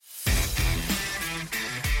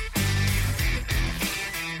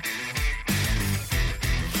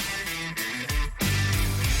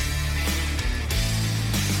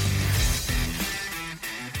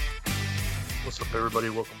Everybody,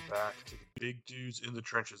 welcome back to the Big Dudes in the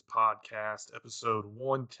Trenches podcast, episode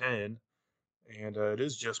 110. And it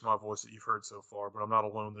is just my voice that you've heard so far, but I'm not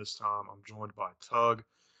alone this time. I'm joined by Tug.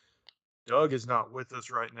 Doug is not with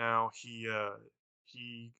us right now. He,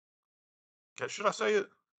 should I say it?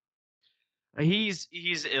 He's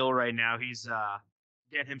ill right now. He's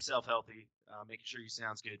getting himself healthy, making sure he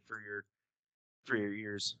sounds good for your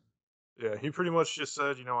ears. Yeah, he pretty much just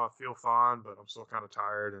said, I feel fine, but I'm still kind of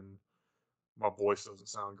tired and my voice doesn't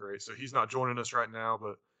sound great. So he's not joining us right now,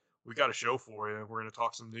 but we got a show for you. We're going to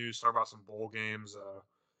talk some news, talk about some bowl games,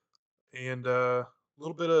 and a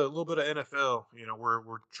little bit of NFL.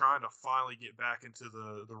 We're trying to finally get back into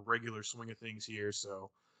the regular swing of things here.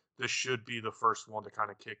 So this should be the first one to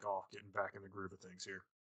kind of kick off, getting back in the groove of things here.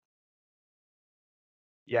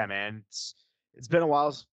 Yeah, man. It's been a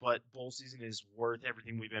while, but bowl season is worth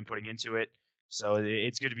everything we've been putting into it. So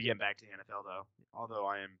it's good to be getting back to the NFL, though. Although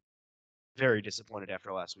I am very disappointed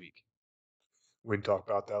after last week. We can talk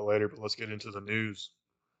about that later, but let's get into the news.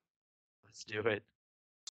 Let's do it.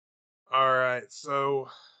 All right, so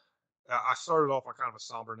I started off on kind of a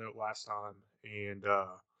somber note last time, and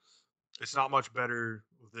it's not much better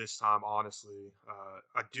this time, honestly.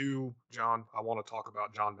 John, I want to talk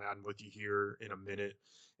about John Madden with you here in a minute,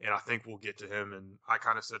 and I think we'll get to him. And I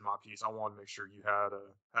kind of said my piece. I wanted to make sure you had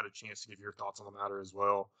a chance to give your thoughts on the matter as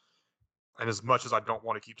well. And as much as I don't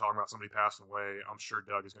want to keep talking about somebody passing away, I'm sure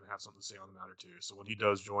Doug is going to have something to say on the matter too. So when he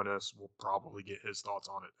does join us, we'll probably get his thoughts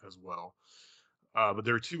on it as well. But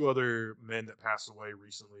there are two other men that passed away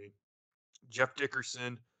recently. Jeff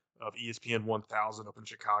Dickerson of ESPN 1000 up in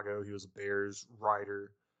Chicago. He was a Bears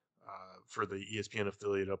writer for the ESPN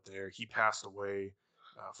affiliate up there. He passed away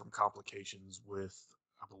from complications with,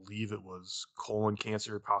 I believe it was colon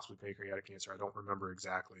cancer, possibly pancreatic cancer. I don't remember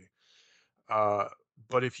exactly.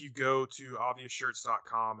 But if you go to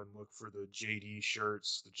obviousshirts.com and look for the JD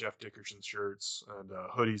shirts, the Jeff Dickerson shirts, and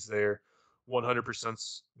hoodies there, 100%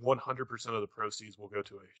 of the proceeds will go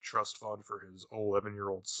to a trust fund for his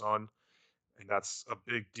 11-year-old son. And that's a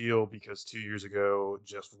big deal because 2 years ago,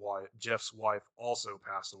 Jeff's wife also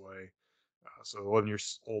passed away. So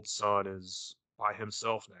 11-year-old son is by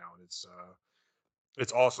himself now, and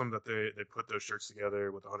it's awesome that they put those shirts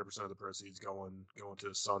together with 100% of the proceeds going to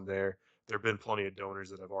his son there. There have been plenty of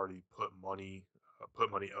donors that have already put money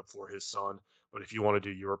up for his son. But if you want to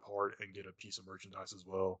do your part and get a piece of merchandise as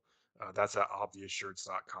well, that's at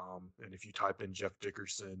obviousshirts.com. And if you type in Jeff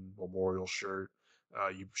Dickerson memorial shirt,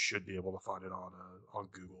 you should be able to find it on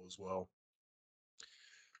Google as well.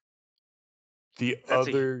 The That's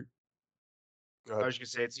a other, I was gonna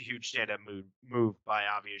say it's a huge stand-up move by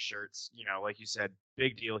Obvious Shirts. Like you said,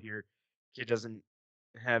 big deal here. Kid doesn't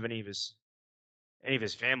have any of his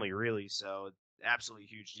family really, so absolutely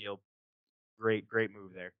huge deal. Great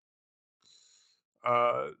move there.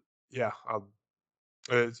 yeah,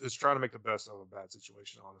 it's trying to make the best of a bad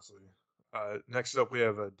situation, honestly. Next up, we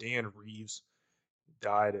have Dan Reeves,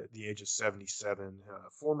 died at the age of 77.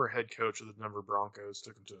 Former head coach of the Denver Broncos,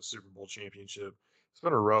 took him to a Super Bowl championship. It's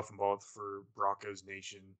been a rough month for Broncos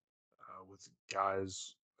Nation with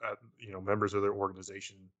guys, members of their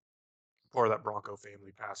organization, part of that Bronco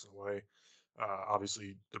family passing away.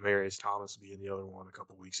 Obviously, Demaryius Thomas being the other one a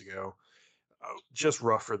couple weeks ago. Just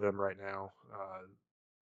rough for them right now.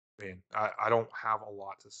 Man, I don't have a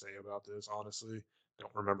lot to say about this, honestly.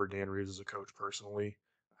 Don't remember Dan Reeves as a coach personally.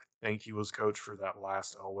 I think he was coach for that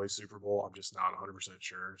last Elway Super Bowl. I'm just not 100%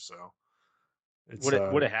 sure. So it's Would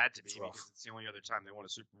have had to be it's because rough. it's the only other time they won a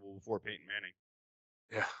Super Bowl before Peyton Manning.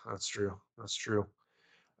 Yeah, that's true. That's true.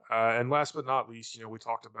 And last but not least, we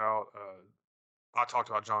talked about I talked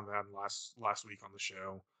about John Madden last week on the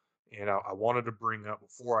show, and I wanted to bring up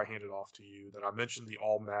before I hand it off to you that I mentioned the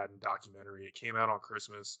All Madden documentary. It came out on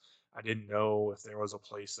Christmas. I didn't know if there was a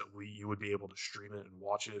place that you would be able to stream it and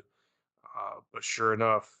watch it, but sure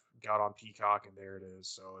enough, got on Peacock and there it is.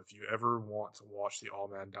 So if you ever want to watch the All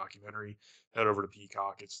Madden documentary, head over to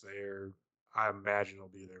Peacock. It's there. I imagine it'll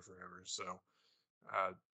be there forever. So,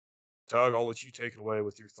 Doug, I'll let you take it away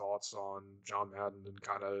with your thoughts on John Madden and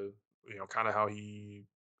kind of how he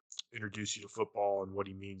introduced you to football and what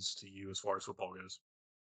he means to you as far as football goes.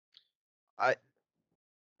 I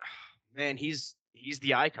Man, he's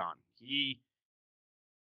the icon. The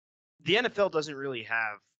NFL doesn't really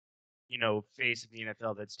have, face of the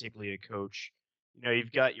NFL that's typically a coach.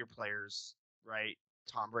 You've got your players, right?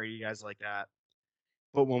 Tom Brady, guys like that.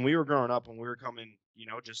 But when we were growing up, when we were coming,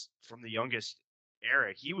 just from the youngest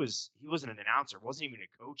era, he wasn't an announcer, wasn't even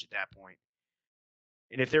a coach at that point.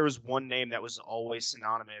 And if there was one name that was always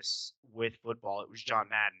synonymous with football, it was John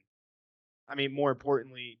Madden. I mean, more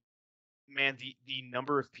importantly, man, the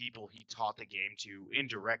number of people he taught the game to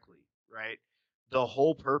indirectly, right? The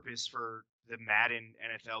whole purpose for the Madden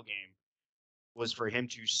NFL game was for him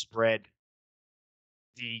to spread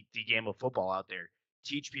the game of football out there,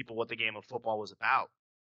 teach people what the game of football was about.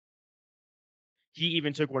 He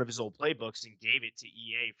even took one of his old playbooks and gave it to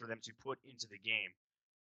EA for them to put into the game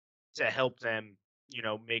to help them,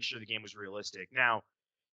 make sure the game was realistic. Now,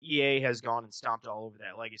 EA has gone and stomped all over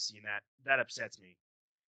that legacy, and that upsets me.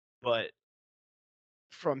 But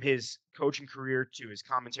from his coaching career to his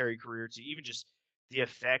commentary career to even just the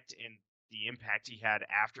effect and the impact he had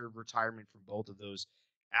after retirement from both of those,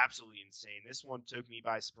 absolutely insane. This one took me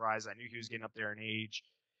by surprise. I knew he was getting up there in age,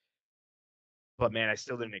 but man, I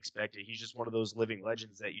still didn't expect it. He's just one of those living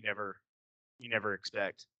legends that you never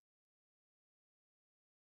expect.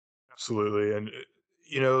 Absolutely, and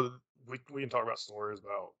we can talk about stories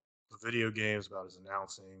about the video games, about his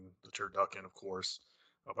announcing, the turducken, of course.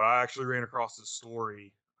 But I actually ran across this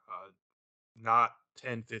story not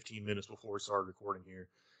 10, 15 minutes before we started recording here.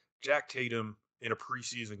 Jack Tatum in a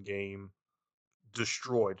preseason game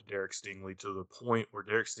destroyed Derek Stingley to the point where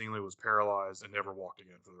Derek Stingley was paralyzed and never walked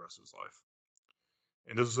again for the rest of his life.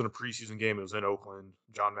 And this was in a preseason game. It was in Oakland.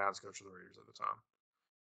 John Madden's coach of the Raiders at the time.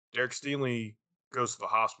 Derek Stingley goes to the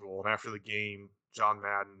hospital, and after the game, John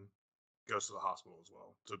Madden goes to the hospital as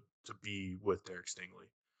well to be with Derek Stingley.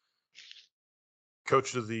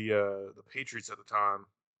 Coach of the Patriots at the time,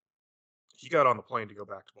 he got on the plane to go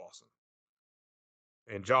back to Boston,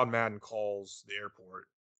 and John Madden calls the airport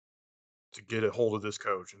to get a hold of this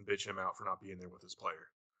coach and bitch him out for not being there with his player.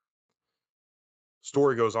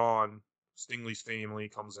 Story goes on. Stingley's family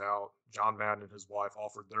comes out. John Madden and his wife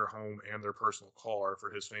offered their home and their personal car for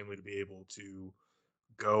his family to be able to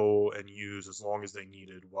go and use as long as they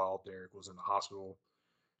needed while Derek was in the hospital.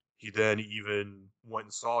 He then even went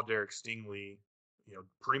and saw Derek Stingley,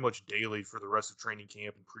 pretty much daily for the rest of training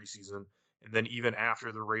camp and preseason. And then even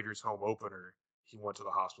after the Raiders home opener, he went to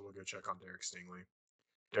the hospital to go check on Derek Stingley.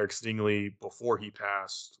 Derek Stingley, before he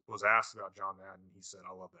passed, was asked about John Madden. He said,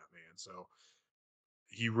 "I love that man." So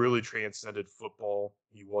he really transcended football.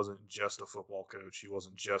 He wasn't just a football coach. He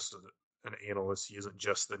wasn't just an analyst. He isn't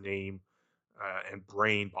just the name and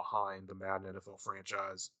brain behind the Madden NFL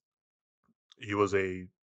franchise. He was a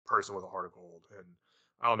person with a heart of gold. And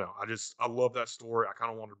I don't know. I love that story. I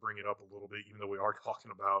kind of wanted to bring it up a little bit, even though we are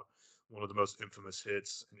talking about one of the most infamous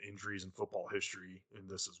hits and injuries in football history in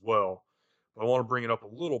this as well. But I want to bring it up a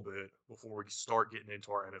little bit before we start getting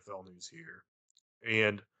into our NFL news here.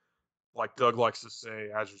 And like Doug likes to say,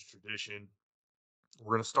 as is tradition,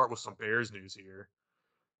 we're going to start with some Bears news here.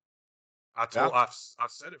 Yeah.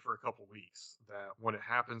 I've said it for a couple weeks that when it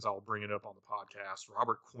happens, I'll bring it up on the podcast.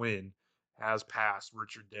 Robert Quinn has passed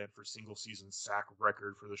Richard Dent for single season sack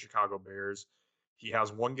record for the Chicago Bears. He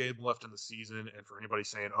has one game left in the season, and for anybody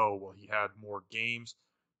saying, "Oh, well, he had more games,"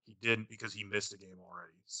 he didn't because he missed a game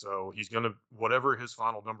already. So he's gonna whatever his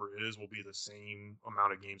final number is will be the same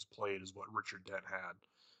amount of games played as what Richard Dent had.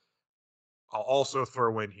 I'll also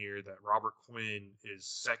throw in here that Robert Quinn is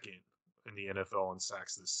second in the NFL in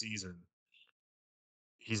sacks this season.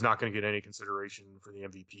 He's not going to get any consideration for the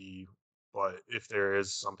MVP, but if there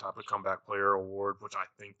is some type of comeback player award, which I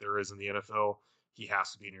think there is in the NFL, he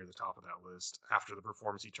has to be near the top of that list. After the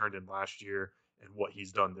performance he turned in last year and what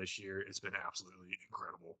he's done this year, it's been absolutely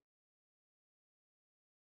incredible.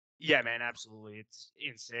 Yeah, man, absolutely. It's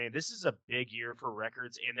insane. This is a big year for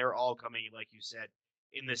records, and they're all coming, like you said,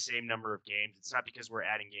 in the same number of games. It's not because we're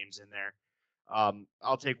adding games in there.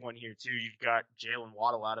 I'll take one here too. You've got Jalen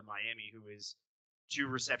Waddle out of Miami, who is 2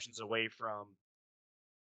 receptions away from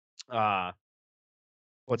uh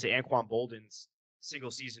Anquan Bolden's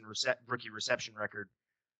single season rookie reception record.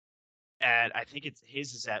 And I think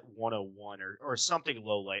his is at 101 or something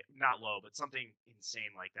low, like not low, but something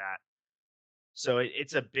insane like that. So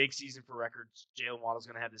it's a big season for records. Jalen Waddle's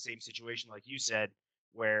going to have the same situation, like you said,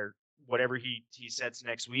 where whatever he sets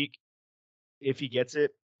next week, if he gets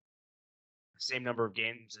it, same number of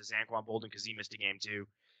games as Anquan Bolden because he missed a game too.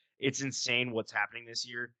 It's insane what's happening this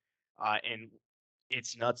year, and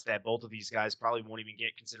it's nuts that both of these guys probably won't even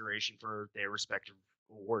get consideration for their respective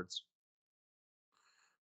awards.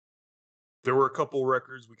 There were a couple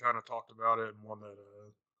records we kind of talked about it, and one that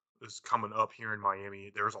is coming up here in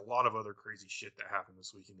Miami. There's a lot of other crazy shit that happened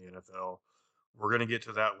this week in the NFL. We're gonna get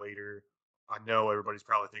to that later. I know everybody's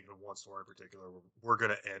probably thinking of one story in particular. We're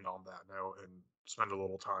gonna end on that note and spend a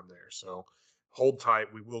little time there. So hold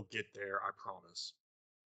tight. We will get there. I promise.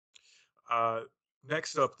 Uh,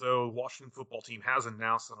 Next up, though, Washington football team has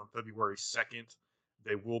announced that on February 2nd,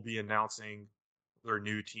 they will be announcing their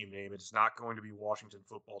new team name. It's not going to be Washington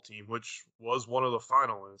football team, which was one of the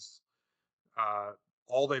finalists. Uh,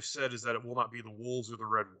 all they've said is that it will not be the Wolves or the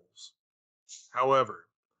Red Wolves. However,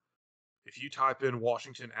 if you type in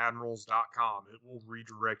WashingtonAdmirals.com, it will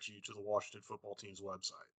redirect you to the Washington football team's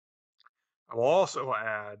website. I will also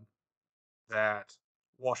add that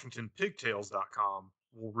WashingtonPigtails.com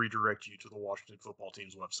will redirect you to the Washington football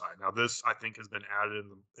team's website. Now, this I think has been added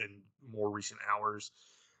in more recent hours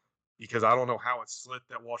because I don't know how it slipped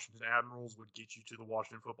that Washington Admirals would get you to the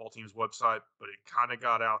Washington football team's website, but it kind of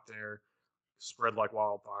got out there, spread like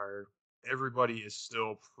wildfire. Everybody is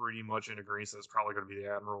still pretty much in agreement that it's probably going to be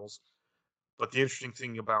the Admirals. But the interesting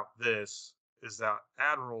thing about this is that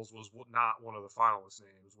Admirals was not one of the finalist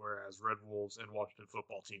names, whereas Red Wolves and Washington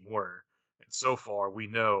football team were. And so far, we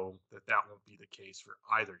know that that won't be the case for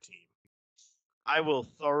either team. I will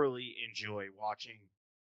thoroughly enjoy watching,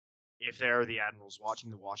 if they are the Admirals,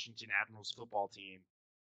 watching the Washington Admirals football team.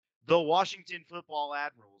 The Washington football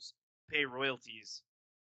Admirals pay royalties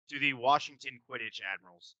to the Washington Quidditch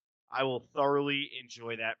Admirals. I will thoroughly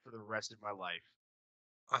enjoy that for the rest of my life.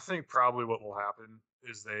 I think probably what will happen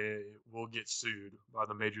is they will get sued by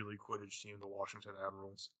the Major League Quidditch team, the Washington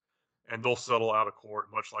Admirals, and they'll settle out of court,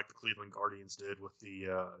 much like the Cleveland Guardians did with the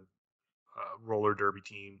roller derby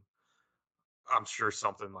team. I'm sure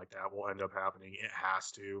something like that will end up happening. It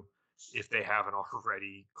has to, if they haven't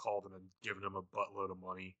already called them and given them a buttload of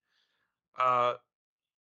money. Uh,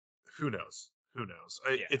 who knows? Who knows?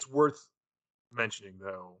 Yeah. It's worth mentioning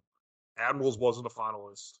though. Admirals wasn't a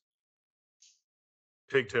finalist.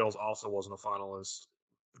 Pigtails also wasn't a finalist.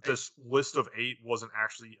 This list of 8 wasn't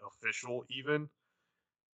actually official, even,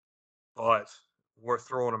 but we're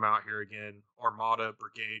throwing them out here again. Armada,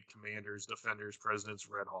 Brigade, Commanders, Defenders, Presidents,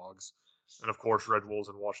 Red Hogs, and of course Red Wolves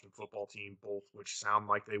and Washington football team, both which sound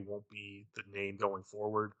like they won't be the name going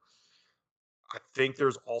forward. I think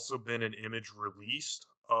there's also been an image released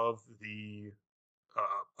of the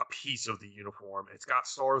a piece of the uniform. It's got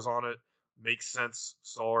stars on it. Makes sense.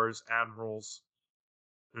 Stars, admirals.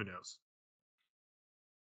 Who knows?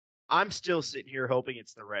 I'm still sitting here hoping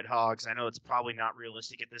it's the Red Hogs. I know it's probably not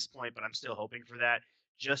realistic at this point, but I'm still hoping for that,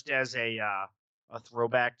 just as a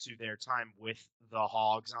throwback to their time with the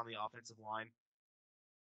Hogs on the offensive line.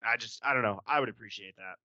 I don't know. I would appreciate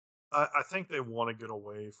that. I think they want to get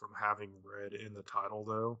away from having red in the title,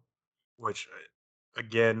 though, which,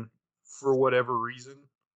 again, for whatever reason,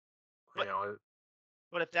 you But know,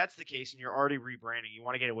 but if that's the case and you're already rebranding, you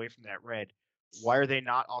want to get away from that red. Why are they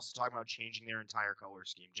not also talking about changing their entire color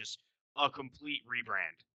scheme? Just a complete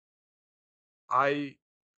rebrand. I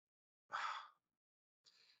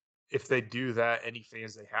if they do that, any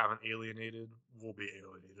fans they haven't alienated will be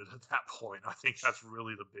alienated at that point. I think that's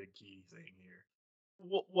really the big key thing here.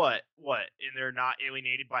 What? And they're not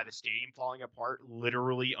alienated by the stadium falling apart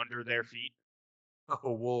literally under their feet?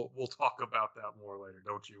 Oh, we'll talk about that more later.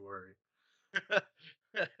 Don't you worry.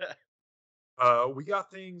 We got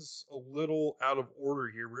things a little out of order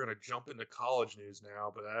here. We're going to jump into college news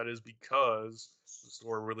now, but that is because the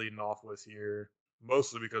story we're leading off with here,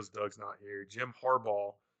 mostly because Doug's not here. Jim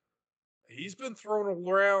Harbaugh, he's been thrown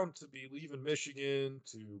around to be leaving Michigan,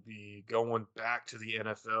 to be going back to the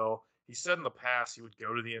NFL. He said in the past he would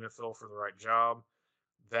go to the NFL for the right job.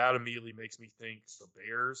 That immediately makes me think the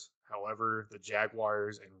Bears. However, the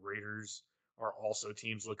Jaguars and Raiders are also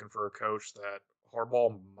teams looking for a coach that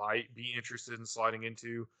Harbaugh might be interested in sliding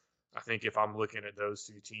into. I think if I'm looking at those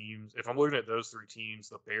 2 teams, if I'm looking at those 3 teams,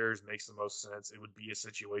 the Bears makes the most sense. It would be a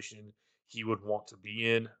situation he would want to be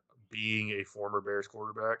in, being a former Bears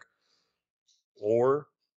quarterback. Or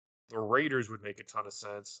the Raiders would make a ton of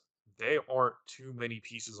sense. They aren't too many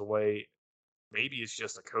pieces away. Maybe it's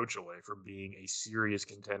just a coach away from being a serious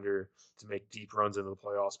contender to make deep runs into the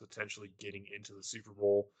playoffs, potentially getting into the Super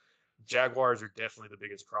Bowl. Jaguars are definitely the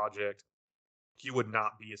biggest project. He would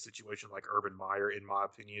not be a situation like Urban Meyer, in my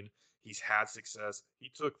opinion. He's had success. He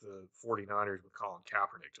took the 49ers with Colin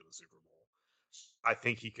Kaepernick to the Super Bowl. I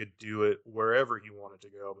think he could do it wherever he wanted to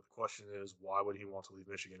go, but the question is, why would he want to leave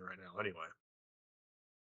Michigan right now anyway?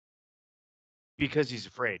 Because he's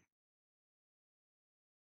afraid.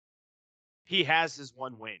 He has his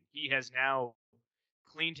one win. He has now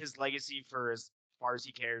cleaned his legacy for as far as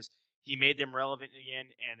he cares. He made them relevant again,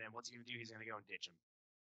 and then what's he going to do? He's going to go and ditch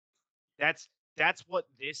them. That's what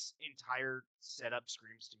this entire setup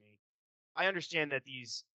screams to me. I understand that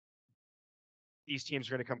these teams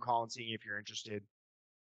are going to come call and see if you're interested.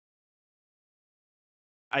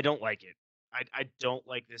 I don't like it. I don't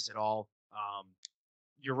like this at all.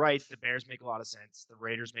 You're right. The Bears make a lot of sense. The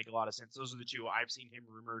Raiders make a lot of sense. Those are the 2 I've seen him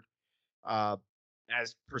rumored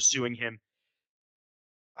as pursuing him.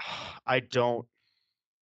 I don't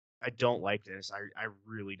like this. I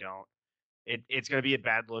really don't. It's going to be a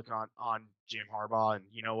bad look on Jim Harbaugh, and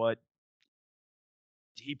you know what?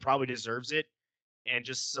 He probably deserves it, and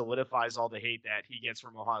just solidifies all the hate that he gets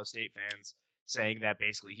from Ohio State fans, saying that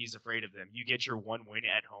basically he's afraid of them. You get your one win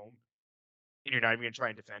at home, and you're not even going to try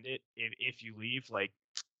and defend it if you leave. Like,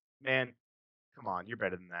 man, come on, you're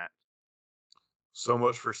better than that. So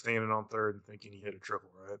much for standing on third and thinking he hit a triple,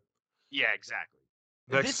 right? Yeah, exactly.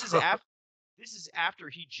 And Next up, this is after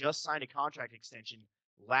he just signed a contract extension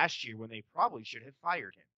last year when they probably should have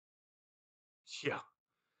fired him. yeah,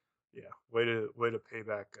 yeah, way to pay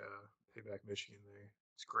back Michigan there.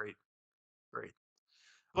 It's great, great.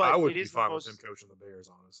 I But would it be is the fine with him most coaching the Bears,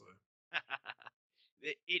 honestly.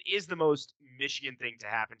 it is the most Michigan thing to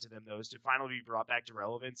happen to them, though, is to finally be brought back to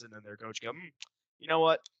relevance, and then their coach go, you know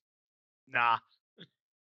what? Nah.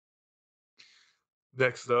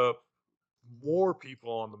 Next up, more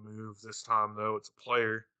people on the move this time, though. It's a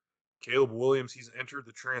player. Caleb Williams, he's entered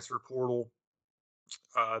the transfer portal.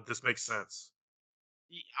 This makes sense.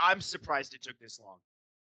 I'm surprised it took this long.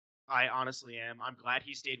 I honestly am. I'm glad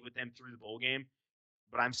he stayed with them through the bowl game,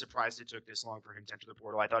 but I'm surprised it took this long for him to enter the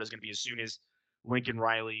portal. I thought it was going to be as soon as Lincoln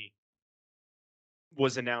Riley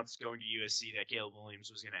was announced going to USC that Caleb Williams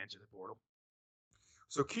was going to enter the portal.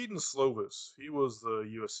 So Keaton Slovis, he was the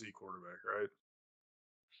USC quarterback, right?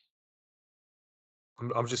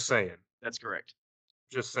 I'm just saying. That's correct.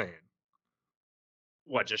 Just saying.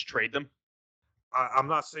 What? Just trade them? I'm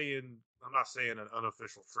not saying an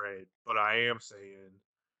unofficial trade, but I am saying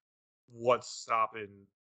what's stopping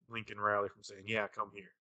Lincoln Riley from saying, "Yeah, come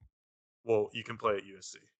here." Well, you can play at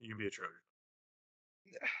USC. You can be a Trojan.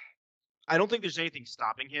 I don't think there's anything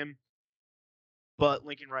stopping him, but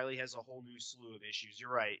Lincoln Riley has a whole new slew of issues. You're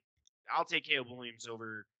right. I'll take Caleb Williams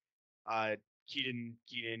over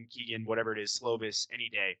Keegan, whatever it is, Slovis any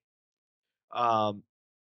day.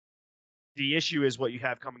 The issue is what you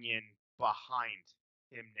have coming in behind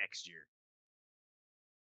him next year.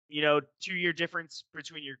 2-year difference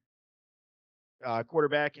between your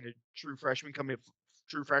quarterback and a true freshman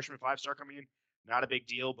 5-star coming in. Not a big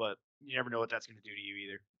deal, but you never know what that's going to do to you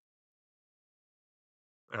either.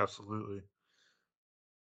 Absolutely.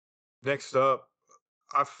 Next up,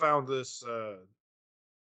 I found this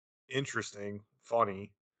interesting,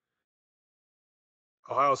 funny.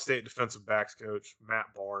 Ohio State defensive backs coach Matt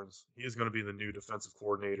Barnes. He is going to be the new defensive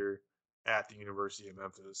coordinator at the University of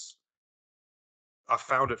Memphis. I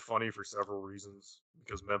found it funny for several reasons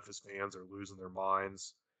because Memphis fans are losing their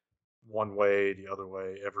minds one way, the other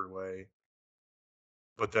way, every way.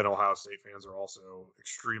 But then Ohio State fans are also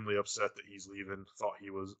extremely upset that he's leaving. Thought he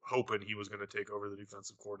was hoping he was going to take over the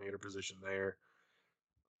defensive coordinator position there.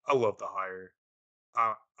 I love the hire.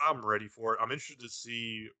 I'm ready for it. I'm interested to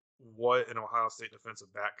see what an Ohio State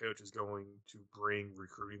defensive back coach is going to bring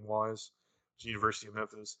recruiting wise to University of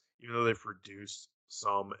Memphis, even though they've produced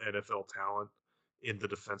some NFL talent in the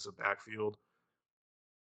defensive backfield.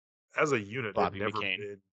 As a unit, they've Bobby never McCain.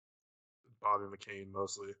 been Bobby McCain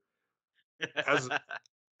mostly. As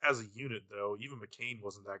as a unit, though, even McCain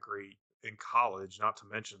wasn't that great in college. Not to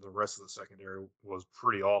mention the rest of the secondary was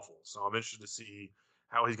pretty awful. So I'm interested to see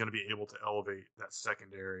how he's going to be able to elevate that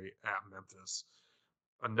secondary at Memphis.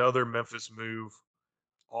 Another Memphis move,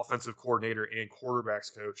 offensive coordinator and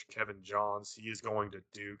quarterbacks coach Kevin Johns. He is going to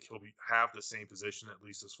Duke. Have the same position, at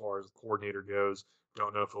least as far as the coordinator goes.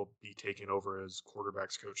 Don't know if he'll be taking over as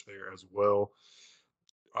quarterbacks coach there as well.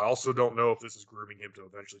 I also don't know if this is grooming him to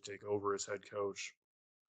eventually take over as head coach.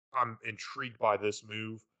 I'm intrigued by this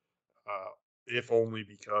move, if only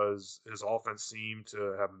because his offense seemed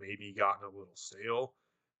to have maybe gotten a little stale.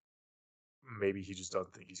 Maybe he just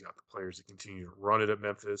doesn't think he's got the players to continue to run it at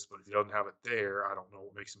Memphis. But if he doesn't have it there, I don't know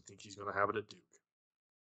what makes him think he's going to have it at Duke.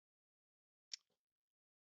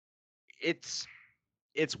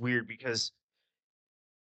 It's weird because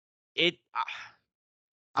it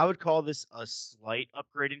I would call this a slight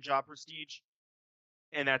upgrade in job prestige,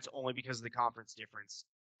 and that's only because of the conference difference.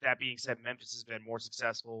 That being said, Memphis has been more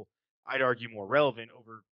successful, I'd argue more relevant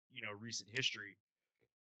over, recent history.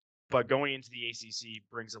 But going into the ACC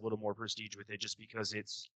brings a little more prestige with it just because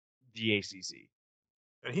it's the ACC.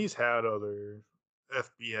 And he's had other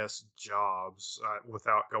FBS jobs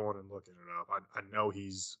without going and looking it up. I know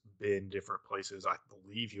he's been different places. I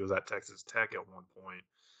believe he was at Texas Tech at one point.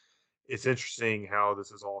 It's interesting how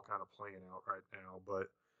this is all kind of playing out right now, but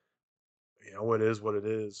it is what it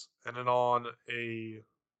is. And then on a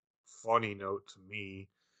funny note to me,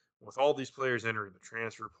 with all these players entering the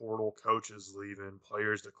transfer portal, coaches leaving,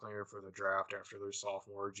 players declaring for the draft after their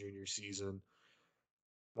sophomore or junior season,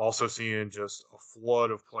 I'm also seeing just a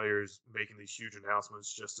flood of players making these huge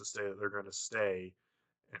announcements just to say that they're going to stay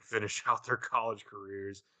and finish out their college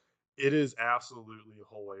careers. it is absolutely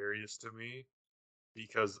hilarious to me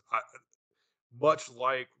because much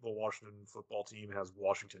like the Washington football team has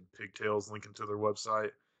Washington pigtails linking to their website,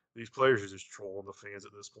 these players are just trolling the fans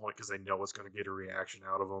at this point because they know it's going to get a reaction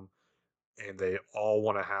out of them, and they all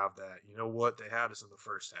want to have that. You know what? They had us in the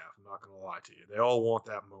first half. I'm not going to lie to you. They all want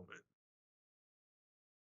that moment.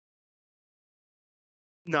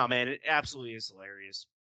 No, man, it absolutely is hilarious.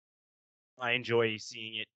 I enjoy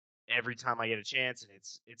seeing it every time I get a chance, and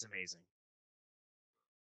it's amazing.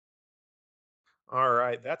 All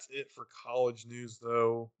right, that's it for college news,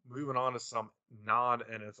 though. Moving on to some non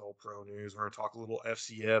NFL pro news. We're going to talk a little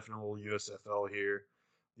FCF and a little USFL here.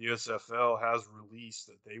 The USFL has released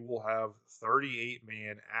that they will have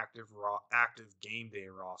 38-man active game day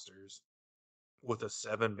rosters with a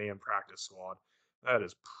 7-man practice squad. That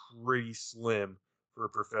is pretty slim for a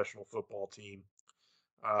professional football team.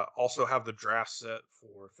 Also have the draft set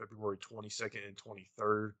for February 22nd and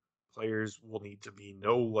 23rd. Players will need to be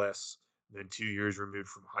no less than 2 years removed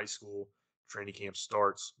from high school. Training camp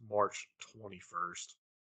starts March 21st.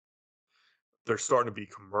 There's starting to be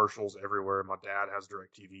commercials everywhere. My dad has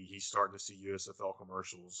DirecTV. He's starting to see USFL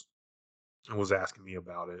commercials and was asking me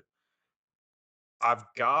about it. I've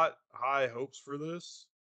got high hopes for this.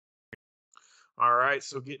 All right,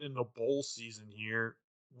 so getting into bowl season here,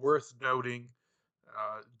 worth noting,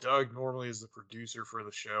 Doug normally is the producer for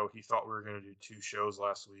the show. He thought we were going to do 2 shows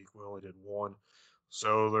last week. We only did 1.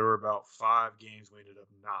 So there were about 5 games we ended up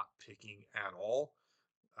not picking at all.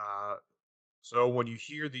 So when you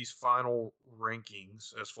hear these final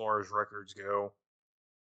rankings as far as records go,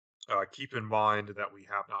 keep in mind that we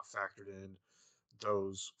have not factored in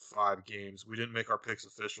those 5 games. We didn't make our picks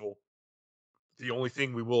official. The only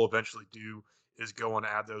thing we will eventually do is go and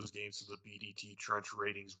add those games to the BDT Trench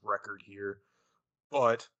ratings record here.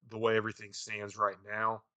 But the way everything stands right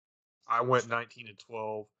now, I went 19 and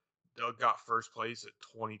 12. Doug got first place at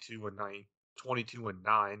 22 and 9, 22 and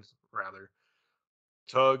 9 rather.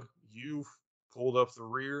 Tug, you pulled up the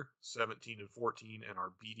rear, 17 and 14, and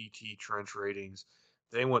our BDT Trench ratings,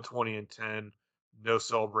 they went 20 and 10. No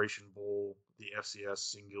Celebration Bowl, the FCS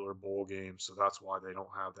singular bowl game, so that's why they don't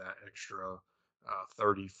have that extra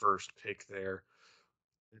 31st pick there.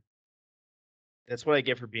 That's what I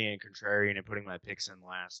get for being a contrarian and putting my picks in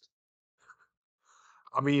last.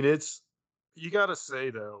 I mean, it's you got to say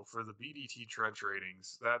though, for the BDT Trench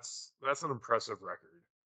ratings, that's an impressive record.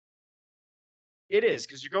 It is,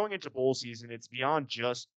 because you're going into bowl season. It's beyond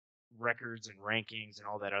just records and rankings and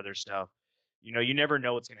all that other stuff. You never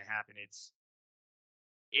know what's going to happen.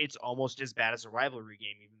 It's almost as bad as a rivalry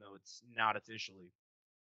game, even though it's not officially.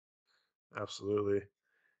 Absolutely.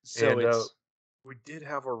 So And it's we did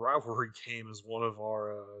have a rivalry game as one of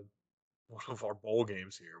our bowl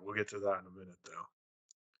games here. We'll get to that in a minute, though.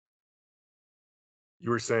 You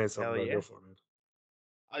were saying something, hell though. Go yeah. for it, man.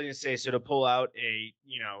 I was gonna say, so to pull out a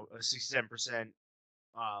 67%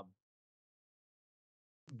 um,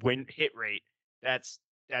 win hit rate, that's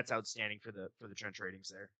outstanding for the trench ratings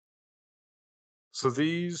there. So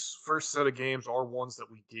these first set of games are ones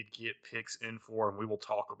that we did get picks in for, and we will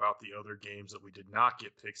talk about the other games that we did not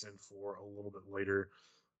get picks in for a little bit later.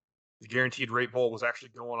 The Guaranteed Rate Bowl was actually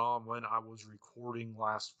going on when I was recording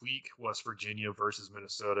last week. West Virginia versus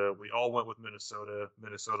Minnesota. We all went with Minnesota.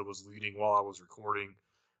 Minnesota was leading while I was recording,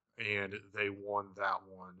 and they won that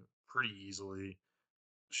one pretty easily.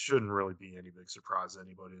 Shouldn't really be any big surprise to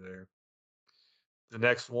anybody there. The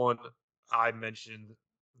next one, I mentioned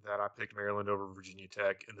that I picked Maryland over Virginia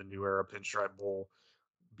Tech in the New Era Pinstripe Bowl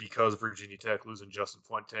because Virginia Tech losing Justin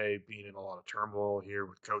Fuente, being in a lot of turmoil here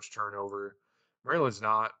with coach turnover. Maryland's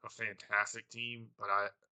not a fantastic team, but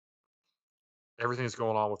everything that's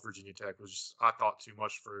going on with Virginia Tech was just, I thought, too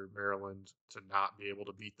much for Maryland to not be able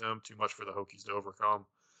to beat them, too much for the Hokies to overcome.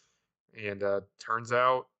 And turns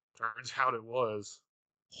out it was.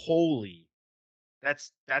 Holy,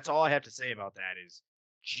 that's all I have to say about that is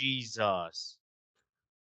Jesus.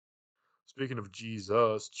 Speaking of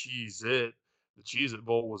Jesus, Cheese It, the Cheez It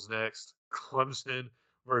Bowl was next. Clemson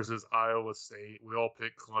versus Iowa State. We all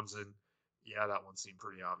picked Clemson. Yeah, that one seemed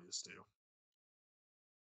pretty obvious too.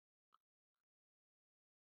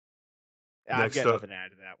 I've Next got up, nothing to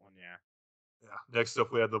add to that one. Yeah. next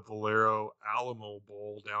up we had the Valero Alamo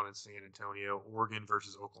Bowl down in San Antonio, Oregon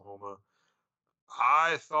versus Oklahoma.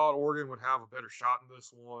 I thought Oregon would have a better shot in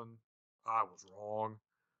this one. I was wrong.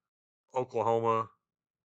 Oklahoma,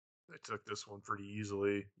 they took this one pretty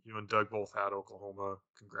easily. You and Doug both had Oklahoma.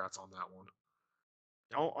 Congrats on that one.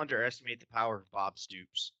 Don't underestimate the power of Bob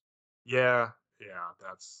Stoops. Yeah,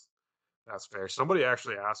 that's fair. Somebody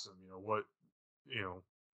actually asked him, what, you know,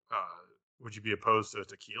 would you be opposed to a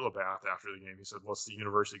tequila bath after the game? He said, what's the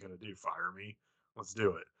university going to do? Fire me? Let's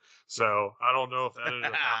do it. So I don't know if that ended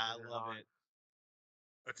up I happening or love not. it.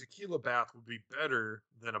 A tequila bath would be better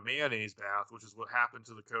than a mayonnaise bath, which is what happened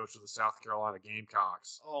to the coach of the South Carolina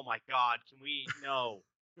Gamecocks. Oh my God. Can we? No.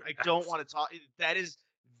 I don't want to talk. That is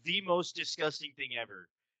the most disgusting thing ever.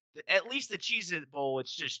 At least the Cheez It Bowl,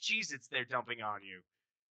 it's just Cheez Its they're dumping on you.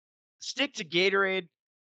 Stick to Gatorade.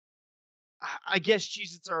 I guess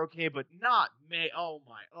Cheez Its are okay, but not May. Oh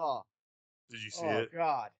my. Oh. Did you see Oh it?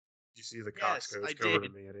 God. Did you see the Cox Yes, I coach covered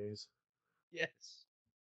did. in mayonnaise? Yes.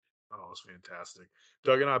 Oh, it was fantastic.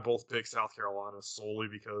 Doug and I both picked South Carolina solely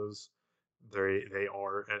because they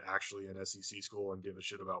are actually an SEC school and give a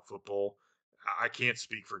shit about football. I can't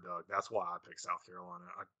speak for Doug. That's why I picked South Carolina.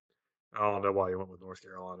 I don't know why he went with North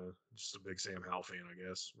Carolina. Just a big Sam Howell fan, I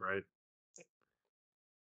guess, right?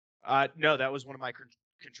 No, that was one of my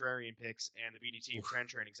contrarian picks, and the BDT Oof. trend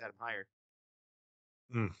training's had him higher.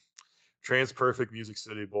 Trans Perfect Music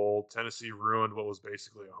City Bowl. Tennessee ruined what was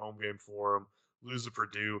basically a home game for them. Lose to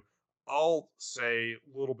Purdue. I'll say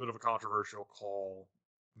a little bit of a controversial call.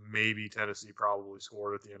 Maybe Tennessee probably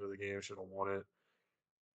scored at the end of the game, should have won it.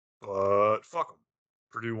 But fuck them.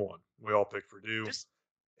 Purdue won. We all picked Purdue. This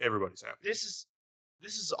Everybody's happy. this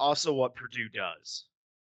is also what Purdue does.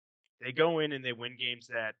 They go in and they win games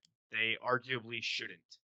that they arguably shouldn't.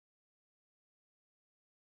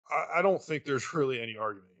 I don't think there's really any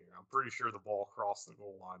argument here. I'm pretty sure the ball crossed the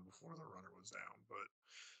goal line before the runner was down.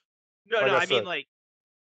 But No, like no, I I mean said, like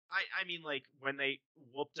I mean like when they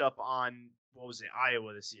whooped up on what was it,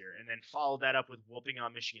 Iowa this year, and then followed that up with whooping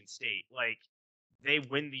on Michigan State. Like they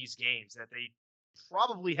win these games that they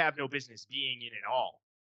probably have no business being in at all.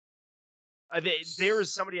 There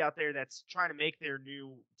is somebody out there that's trying to make their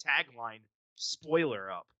new tagline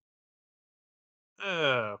 "spoiler up."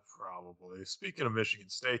 probably. Speaking of Michigan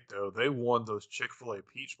State, though, they won those Chick-fil-A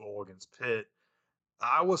Peach Bowl against Pitt.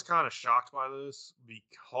 I was kind of shocked by this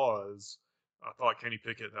because I thought Kenny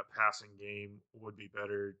Pickett, that passing game, would be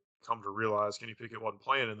better. Come to realize Kenny Pickett wasn't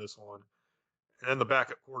playing in this one. And then the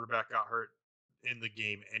backup quarterback got hurt in the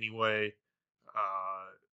game anyway. Uh,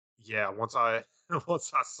 yeah, once I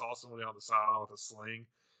saw somebody on the sideline with a sling,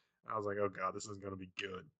 I was like, oh god, this is going to be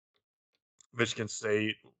good. Michigan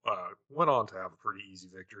State went on to have a pretty easy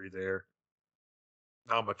victory there.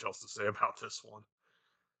 Not much else to say about this one.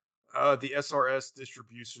 The SRS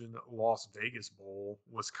Distribution Las Vegas Bowl,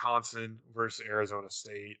 Wisconsin versus Arizona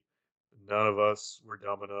State. None of us were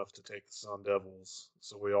dumb enough to take the Sun Devils,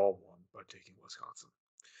 so we all won by taking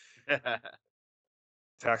Wisconsin.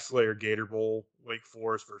 Tax Slayer Gator Bowl, Wake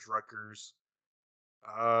Forest versus Rutgers.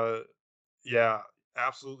 Uh, yeah,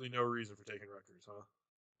 absolutely no reason for taking Rutgers, huh?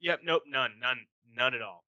 Yep, nope, none at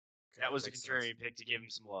all. Okay, That was a makes sense. contrarian pick to give him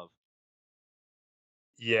some love.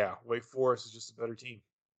 Yeah, Wake Forest is just a better team.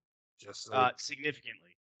 Significantly, just a better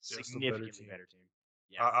significantly team. better team.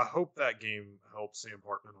 Yeah. I hope that game helps Sam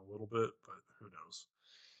Hartman a little bit, but who knows?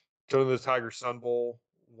 Going to the Tiger Sun Bowl,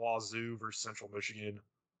 Wazoo versus Central Michigan.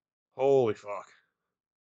 Holy fuck!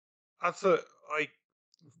 I thought, like,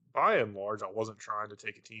 by and large, I wasn't trying to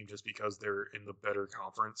take a team just because they're in the better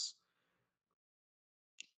conference.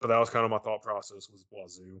 But that was kind of my thought process was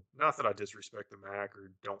Wazoo. Not that I disrespect the MAC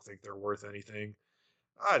or don't think they're worth anything.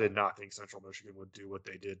 I did not think Central Michigan would do what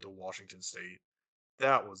they did to Washington State.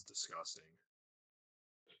 That was disgusting.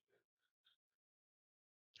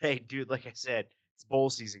 Hey, dude, like I said, it's bowl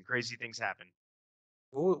season. Crazy things happen.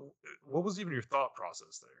 What, what was even your thought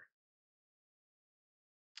process there?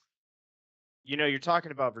 You know, you're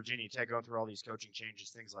talking about Virginia Tech going through all these coaching changes,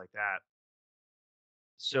 things like that.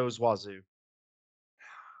 So is Wazoo.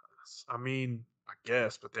 I mean, I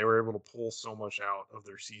guess, but they were able to pull so much out of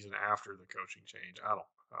their season after the coaching change. I don't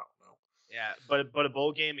know. Yeah, but a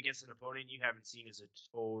bowl game against an opponent you haven't seen is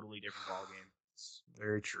a totally different ball game. It's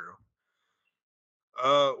very true.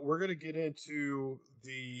 We're gonna get into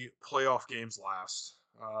the playoff games last.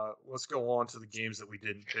 Let's go on to the games that we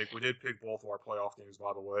didn't pick. We did pick both of our playoff games,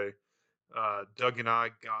 by the way. Doug and I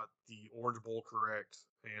got the Orange Bowl correct,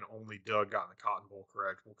 and only Doug got the Cotton Bowl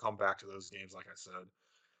correct. We'll come back to those games, like I said.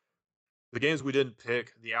 The games we didn't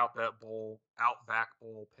pick: the Outback Bowl,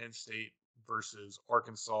 Penn State versus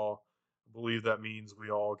Arkansas. I believe that means we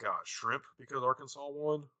all got shrimp because Arkansas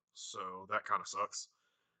won, so that kind of sucks.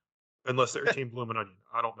 Unless they're Team Bloomin' Onion.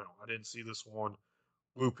 I don't know. I didn't see this one.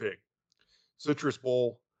 Blue Pig. Citrus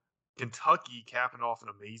Bowl. Kentucky capping off an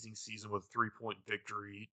amazing season with a 3-point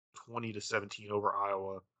victory, 20-17 over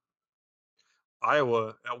Iowa.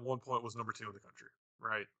 Iowa at one point was number 2 in the country,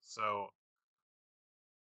 right? So,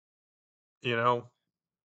 you know,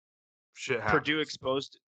 shit Purdue happens.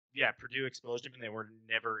 exposed Purdue exposed them, and they were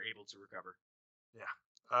never able to recover.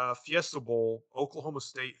 Yeah. Fiesta Bowl, Oklahoma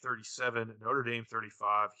State 37, Notre Dame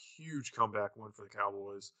 35. Huge comeback win for the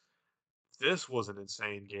Cowboys. This was an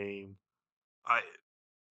insane game. I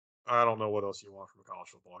I don't know what else you want from a college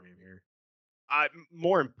football game here.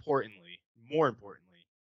 More importantly,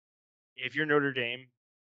 if you're Notre Dame,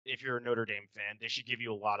 if you're a Notre Dame fan, they should give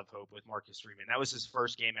you a lot of hope with Marcus Freeman. That was his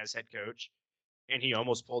first game as head coach, and he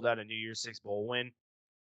almost pulled out a New Year's Six bowl win.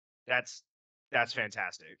 That's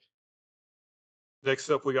fantastic. Next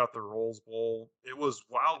up, we got the Rose Bowl. It was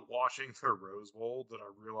while watching the Rose Bowl that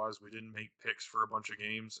I realized we didn't make picks for a bunch of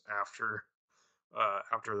games after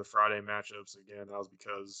the Friday matchups. Again, that was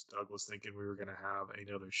because Doug was thinking we were going to have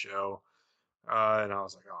another show, and I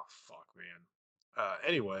was like, "Oh fuck, man."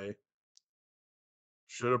 Anyway,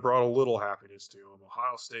 should have brought a little happiness to him.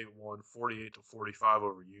 Ohio State won 48-45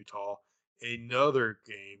 over Utah. Another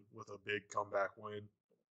game with a big comeback win.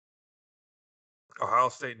 Ohio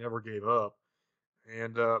State never gave up.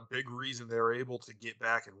 And big reason they were able to get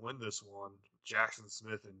back and win this one, Jackson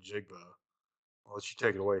Smith and Jigba. I'll let you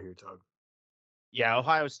take it away here, Tug. Yeah,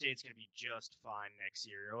 Ohio State's going to be just fine next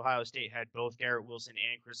year. Ohio State had both Garrett Wilson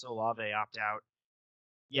and Chris Olave opt out.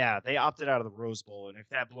 Yeah, they opted out of the Rose Bowl, and if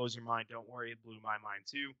that blows your mind, don't worry, it blew my mind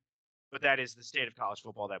too. But that is the state of college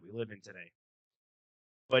football that we live in today.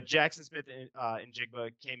 But Jackson Smith and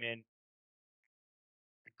Jigba came in.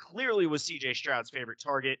 Clearly was C.J. Stroud's favorite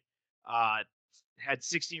target. Had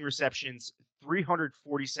 16 receptions,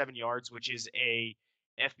 347 yards, which is a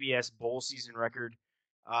FBS bowl season record,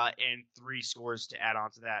 and 3 scores to add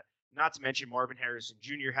on to that. Not to mention Marvin Harrison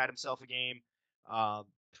Jr. had himself a game.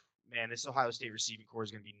 Man, this Ohio State receiving core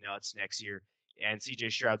is going to be nuts next year, and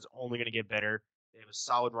C.J. Stroud's only going to get better. They have a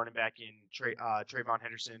solid running back in Trayvon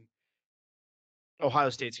Henderson.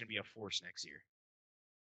 Ohio State's going to be a force next year.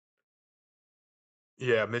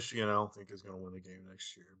 Yeah, Michigan, I don't think is going to win the game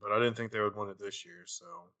next year, but I didn't think they would win it this year, so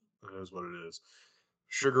it is what it is.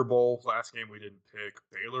 Sugar Bowl, last game we didn't pick.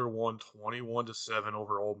 Baylor won 21-7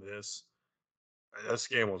 over Ole Miss. This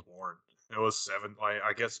game was boring. It was 7.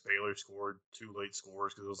 I guess Baylor scored 2 late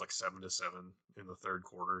scores because it was like 7-7 in the third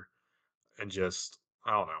quarter, and just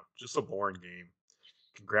I don't know, just a boring game.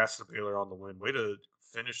 Congrats to Baylor on the win. Way to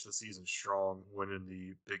finish the season strong, winning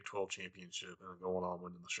the Big 12 championship and going on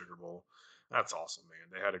winning the Sugar Bowl. That's awesome, man.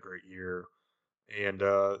 They had a great year. And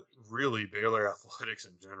really, Baylor athletics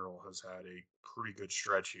in general has had a pretty good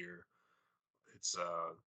stretch here. It's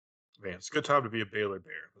man, it's a good time to be a Baylor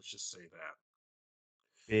Bear. Let's just say that.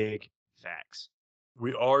 Big facts.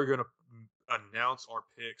 We are going to announce our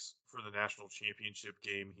picks for the national championship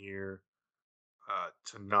game here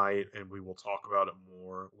tonight, and we will talk about it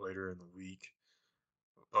more later in the week.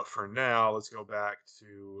 But for now, let's go back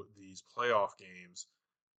to these playoff games.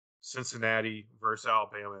 Cincinnati versus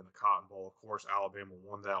Alabama in the Cotton Bowl. Of course, Alabama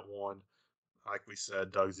won that one. Like we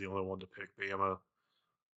said, Doug's the only one to pick Bama.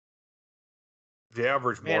 The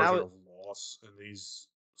average margin of loss in these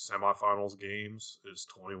semifinals games is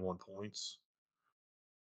 21 points.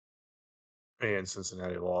 And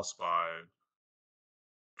Cincinnati lost by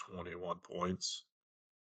 21 points.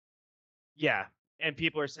 Yeah, and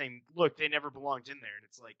people are saying, look, they never belonged in there. And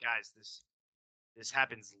it's like, guys, this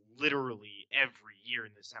happens literally every year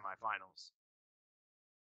in the semifinals.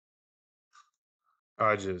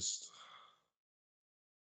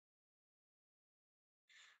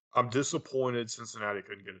 I'm disappointed Cincinnati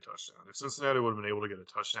couldn't get a touchdown. If Cincinnati would have been able to get a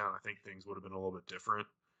touchdown, I think things would have been a little bit different.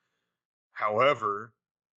 However,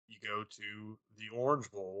 you go to the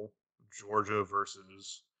Orange Bowl, Georgia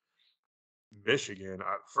versus Michigan.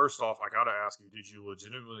 First off, I got to ask you, did you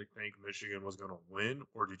legitimately think Michigan was going to win,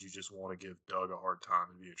 or did you just want to give Doug a hard time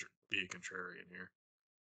and be a contrarian here?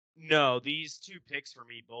 No, these 2 picks for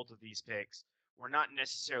me, both of these picks, were not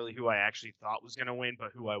necessarily who I actually thought was going to win,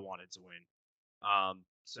 but who I wanted to win.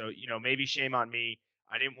 So, maybe shame on me.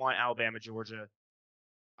 I didn't want Alabama, Georgia.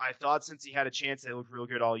 I thought since he had a chance, they looked real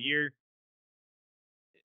good all year.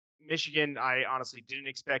 Michigan, I honestly didn't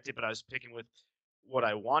expect it, but I was picking with what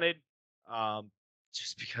I wanted.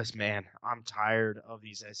 Just because, man, I'm tired of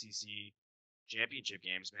these SEC championship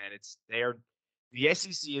games, man. The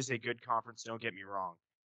SEC is a good conference, don't get me wrong.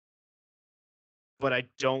 But I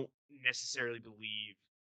don't necessarily believe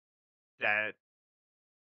that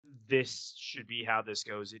this should be how this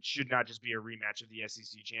goes. It should not just be a rematch of the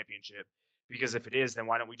SEC championship, because if it is, then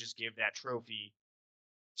why don't we just give that trophy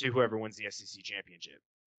to whoever wins the SEC championship?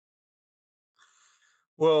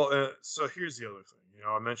 Well, so here's the other thing.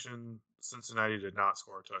 I mentioned Cincinnati did not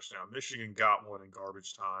score a touchdown. Michigan got one in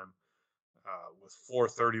garbage time. With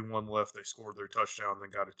 4:31 left, they scored their touchdown, then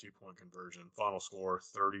got a 2-point conversion. Final score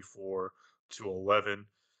 34-11.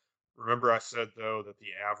 Remember, I said though that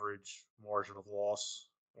the average margin of loss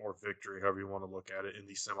or victory, however you want to look at it, in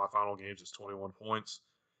these semifinal games is 21 points.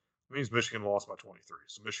 It means Michigan lost by 23.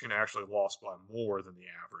 So Michigan actually lost by more than the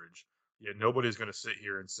average. Yet nobody's going to sit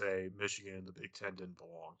here and say Michigan, the Big Ten, didn't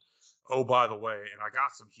belong. Oh, by the way, and I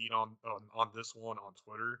got some heat on this one on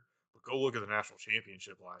Twitter, but go look at the national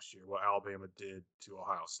championship last year, what Alabama did to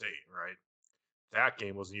Ohio State, right? That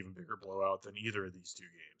game was an even bigger blowout than either of these two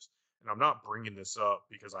games. And I'm not bringing this up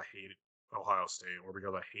because I hate Ohio State or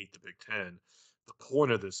because I hate the Big Ten. The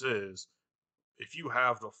point of this is if you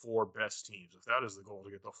have the four best teams, if that is the goal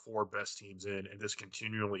to get the four best teams in, and this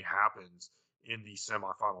continually happens in these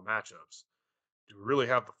semifinal matchups, do we really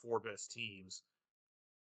have the four best teams?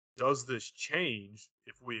 Does this change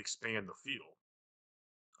if we expand the field?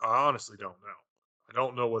 I honestly don't know. I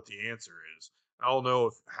don't know what the answer is. I don't know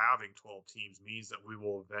if having 12 teams means that we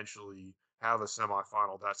will eventually have a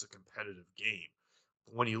semifinal that's a competitive game.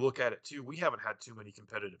 But when you look at it too, we haven't had too many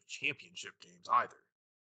competitive championship games either.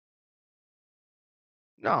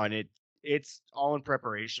 No, and it's all in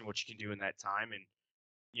preparation what you can do in that time. And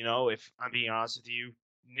if I'm being honest with you,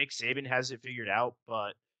 Nick Saban has it figured out,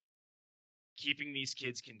 but keeping these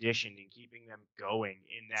kids conditioned and keeping them going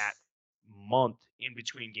in that month in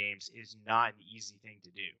between games is not an easy thing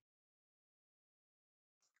to do.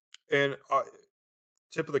 And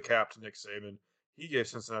tip of the cap to Nick Saban. He gave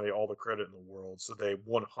Cincinnati all the credit in the world, so they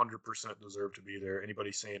 100% deserve to be there.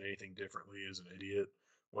 Anybody saying anything differently is an idiot,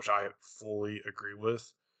 which I fully agree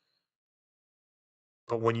with.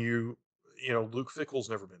 But when Luke Fickell's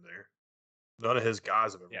never been there. None of his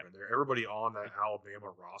guys have ever Yeah. been there. Everybody on that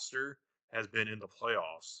Alabama roster has been in the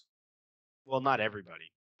playoffs. Well, not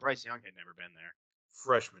everybody. Bryce Young had never been there.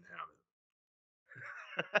 Freshmen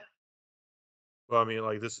haven't. But I mean,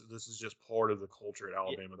 like this is just part of the culture at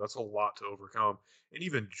Alabama. That's a lot to overcome. And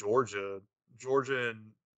even Georgia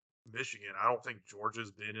and Michigan. I don't think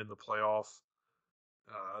Georgia's been in the playoff.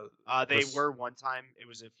 They were one time. It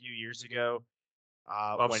was a few years ago.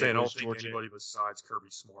 I'm when saying it I was don't think Georgia. anybody besides Kirby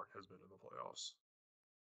Smart has been in the playoffs.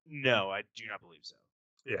 No, I do not believe so.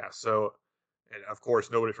 Yeah. So, and of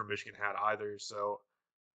course, nobody from Michigan had either. So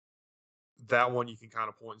that one you can kind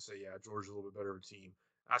of point and say, yeah, Georgia's a little bit better of a team.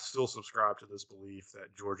 I still subscribe to this belief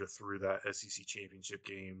that Georgia threw that SEC championship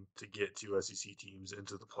game to get two SEC teams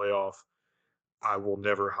into the playoff. I will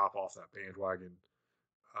never hop off that bandwagon.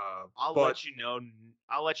 I'll But let you know.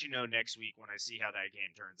 I'll let you know next week when I see how that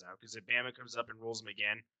game turns out. Because if Bama comes up and rolls them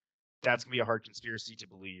again, that's gonna be a hard conspiracy to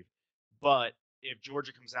believe. But if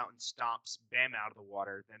Georgia comes out and stomps Bama out of the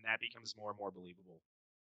water, then that becomes more and more believable.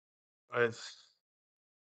 I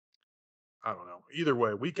don't know. Either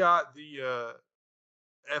way, we got the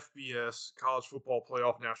FBS College Football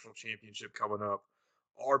Playoff National Championship coming up.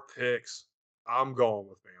 Our picks, I'm going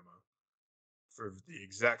with Bama for the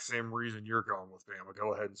exact same reason you're going with Bama.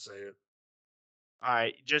 Go ahead and say it. All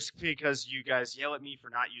right, just because you guys yell at me for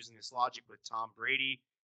not using this logic with Tom Brady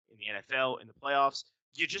in the NFL in the playoffs,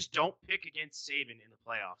 you just don't pick against Saban in the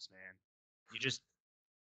playoffs, man.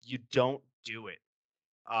 You don't do it.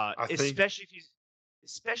 I think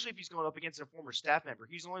Especially if he's going up against a former staff member.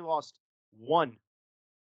 He's only lost one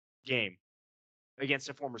game against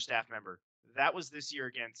a former staff member. That was this year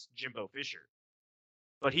against Jimbo Fisher.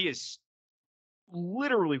 But he has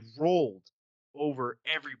literally rolled over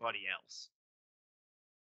everybody else.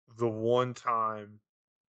 the one time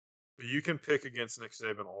you can pick against Nick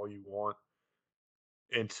Saban all you want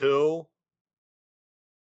until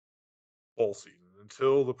bowl season,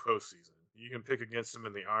 until the postseason. You can pick against him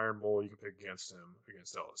in the Iron Bowl. You can pick against him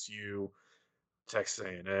against LSU, Texas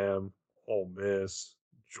A&M, Ole Miss,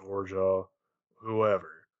 Georgia,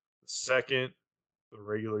 whoever. The second the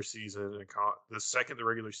regular season and the second the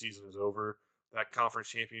regular season is over, that conference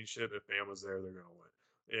championship, if Bama's there, they're going to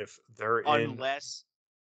win. If they're in, unless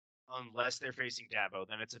they're facing Dabo,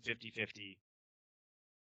 then it's a 50-50.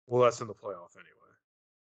 well, that's in the playoff anyway.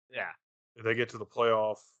 Yeah. If they get to the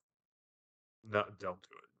playoff, no, don't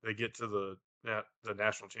do it. They get to the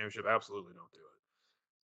national championship, absolutely don't do it.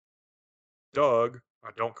 Doug,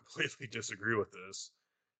 I don't completely disagree with this.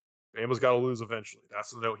 Bama's got to lose eventually.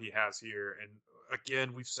 That's the note he has here. And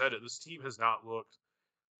again, we've said it. This team has not looked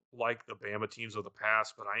like the Bama teams of the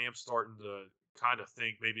past, but I am starting to kind of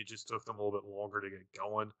think maybe it just took them a little bit longer to get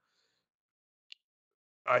going.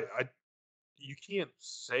 You can't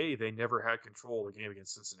say they never had control of the game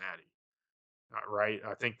against Cincinnati, right?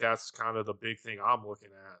 I think that's kind of the big thing I'm looking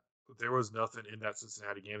at. There was nothing in that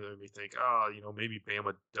Cincinnati game that made me think, maybe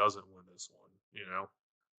Bama doesn't win this one.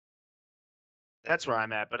 That's where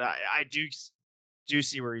I'm at, but I do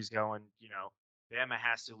see where he's going. Bama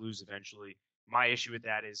has to lose eventually. My issue with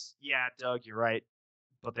that is, yeah, Doug, you're right.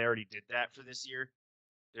 but they already did that for this year.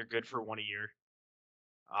 They're good for 1 a year.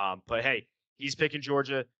 But hey, he's picking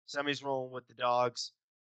Georgia. Semi's rolling with the Dogs.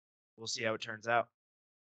 We'll see how it turns out.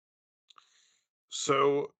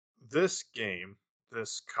 So this game,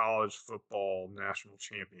 this college football national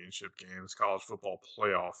championship game, this college football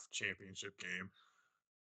playoff championship game,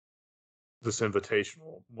 this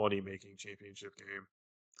invitational money making championship game,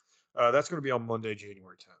 that's going to be on Monday,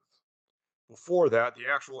 January 10th. Before that, the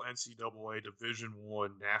actual NCAA Division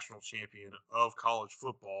One national champion of college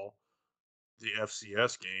football, the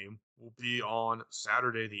FCS game, will be on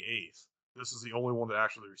Saturday the 8th. This is the only one that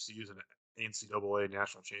actually receives an NCAA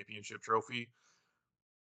national championship trophy.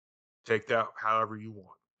 Take that however you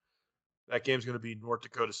want. That game's going to be North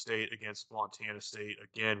Dakota State against Montana State.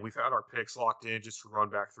 Again, we've had our picks locked in just to run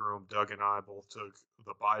back through them. Doug and I both took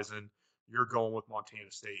the Bison. You're going with Montana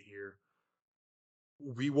State here.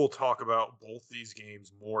 We will talk about both these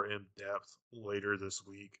games more in depth later this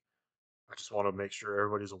week. I just want to make sure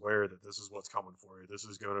everybody's aware that this is what's coming for you. This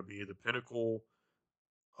is going to be the pinnacle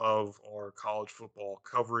of our college football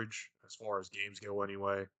coverage as far as games go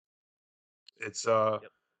anyway. It's Yep.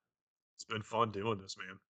 it's been fun doing this,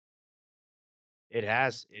 man. It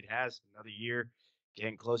has. It has. Another year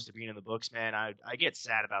getting close to being in the books, man. I get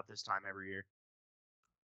sad about this time every year.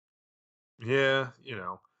 Yeah,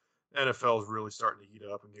 NFL is really starting to heat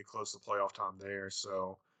up and get close to playoff time there,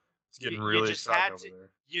 so it's getting You really just exciting had over to. there.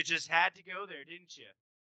 You just had to go there, didn't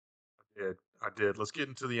you? I did. Let's get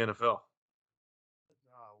into the NFL.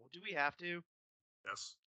 Oh, well, do we have to?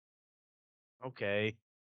 Yes. Okay.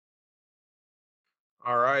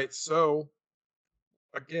 All right. So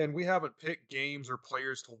again, we haven't picked games or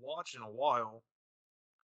players to watch in a while,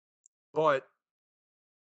 but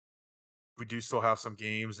we do still have some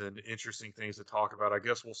games and interesting things to talk about. I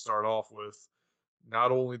guess we'll start off with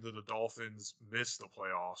not only did the Dolphins miss the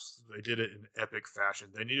playoffs, they did it in epic fashion.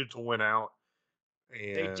 They needed to win out,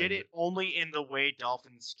 They did and it only in the way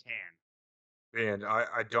Dolphins can. man,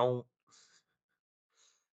 I don't.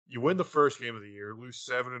 You win the first game of the year, lose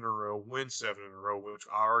 7 in a row, win 7 in a row, which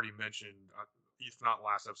I already mentioned, if not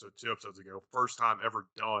last episode, 2 episodes ago, first time ever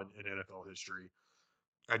done in NFL history.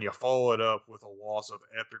 And you follow it up with a loss of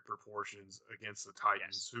epic proportions against the Yes.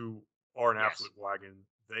 Titans, who are an Yes. absolute wagon.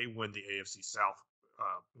 They win the AFC South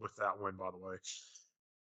with that win, by the way.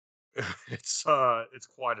 It's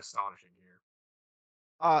quite astonishing here.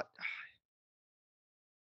 Uh,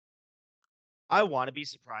 I want to be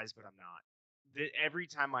surprised, but I'm not. Every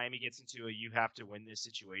time Miami gets into a you have to win this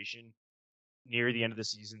situation near the end of the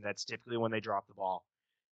season, that's typically when they drop the ball.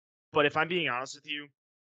 But if I'm being honest with you,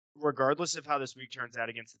 regardless of how this week turns out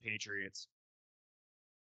against the Patriots,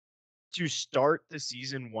 to start the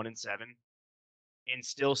season 1-7 and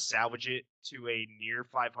still salvage it to a near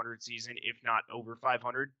 500 season, if not over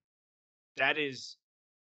 500, that is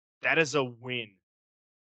a win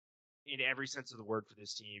in every sense of the word for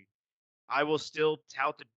this team. I will still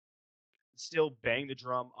still bang the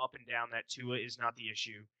drum up and down that Tua is not the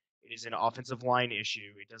issue. It is an offensive line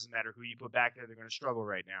issue. It doesn't matter who you put back there; they're going to struggle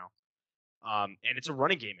right now. And it's a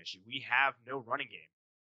running game issue. We have no running game.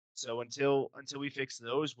 So until we fix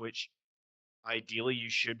those, which ideally you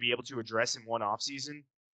should be able to address in one offseason,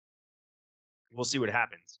 we'll see what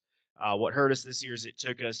happens. What hurt us this year is it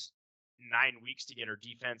took us 9 weeks to get our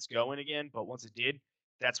defense going again, but once it did,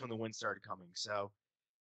 that's when the wins started coming. So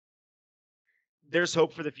there's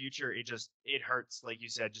hope for the future. It hurts, like you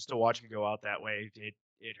said, just to watch him go out that way.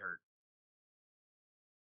 It hurt.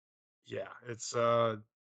 Yeah, it's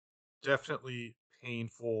definitely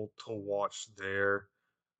painful to watch there.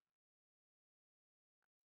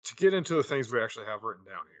 To get into the things we actually have written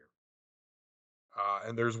down here,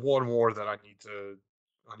 and there's one more that I need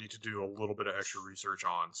to do a little bit of extra research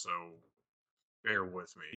on, so bear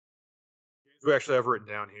with me. We actually have written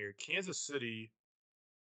down here: Kansas City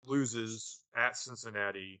loses at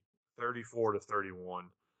Cincinnati, 34-31.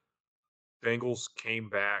 Bengals came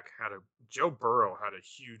back. Joe Burrow had a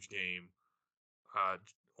huge game, uh,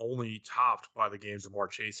 only topped by the games Jamar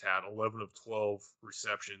Chase had: 11 of 12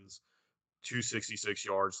 receptions, 266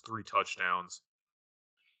 yards, 3 touchdowns.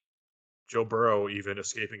 Joe Burrow even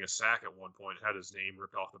escaping a sack at one point, had his name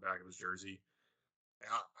ripped off the back of his jersey.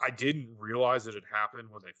 I didn't realize it had happened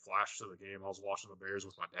when they flashed to the game. I was watching the Bears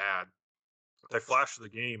with my dad. They flashed to the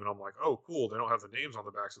game, and I'm like, oh, cool. They don't have the names on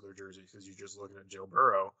the backs of their jerseys because you're just looking at Joe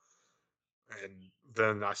Burrow. And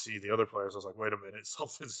then I see the other players. I was like, wait a minute,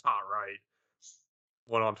 something's not right.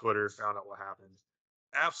 Went on Twitter, found out what happened.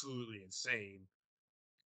 Absolutely insane.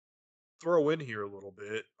 Throw in here a little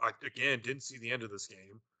bit. I, again, didn't see the end of this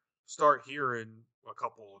game. Start hearing a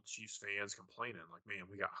couple of Chiefs fans complaining, like, man,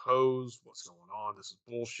 we got hosed. What's going on? This is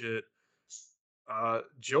bullshit.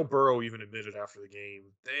 Joe Burrow even admitted after the game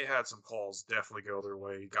they had some calls definitely go their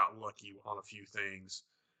way. Got lucky on a few things,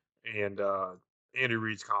 and Andy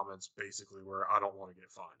Reid's comments basically were, "I don't want to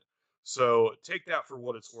get fined." So take that for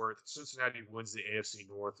what it's worth. Cincinnati wins the AFC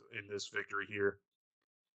North in this victory here.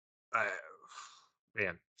 Uh,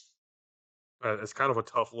 man, it's kind of a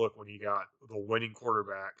tough look when you got the winning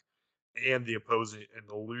quarterback and the opposing and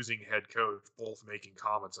the losing head coach both making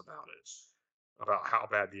comments about it, about how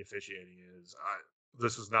bad the officiating is.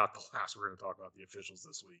 This is not the last we're going to talk about the officials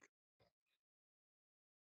this week.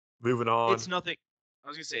 Moving It's on. nothing. I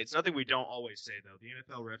was gonna say it's nothing we don't always say though. The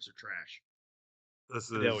NFL refs are trash. This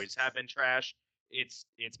They is always have been trash. It's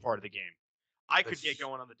part of the game. I could get it's,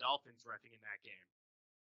 going on the Dolphins refing in that game,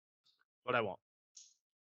 but I won't.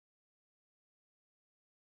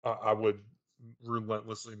 I would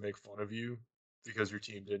relentlessly make fun of you because your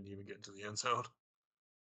team didn't even get into the end zone.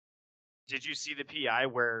 Did you see the PI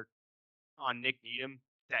where on Nick Needham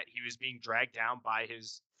that he was being dragged down by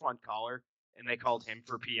his front collar and they called him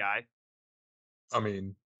for PI? I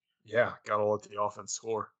mean, yeah, gotta let the offense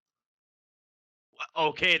score.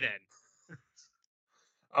 Okay then.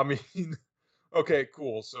 I mean, okay,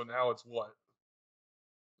 cool. So now it's what,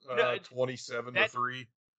 No, 27 to that 3.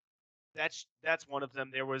 that's one of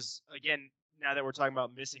them. There was again now that we're talking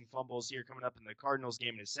about missing fumbles here coming up in the Cardinals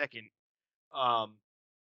game in a second. Um,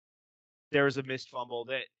 there was a missed fumble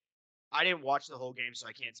that I didn't watch the whole game, so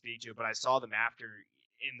I can't speak to it. But I saw them after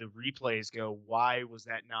in the replays. Go, why was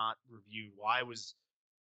that not reviewed? Why was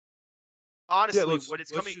Yeah, honestly let's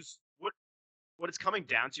just what it's coming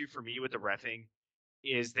down to for me with the refing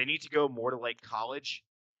is they need to go more to like college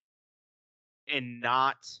and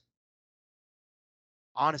not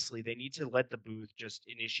honestly, they need to let the booth just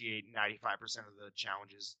initiate 95% of the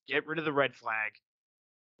challenges. Get rid of the red flag.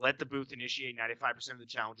 Let the booth initiate 95% of the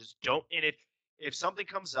challenges. Don't and if something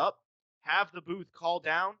comes up, have the booth call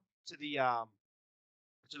down to the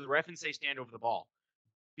ref and say stand over the ball.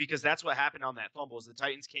 Because that's what happened on that fumble is the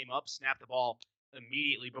Titans came up, snapped the ball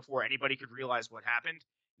immediately before anybody could realize what happened.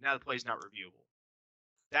 Now the play's not reviewable.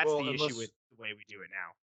 That's well, the and issue with the way we do it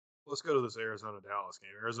now. let's go to this Arizona Dallas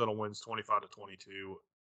game. Arizona wins 25 to 22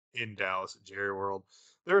 in Dallas at Jerry World.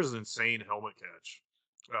 There's an insane helmet catch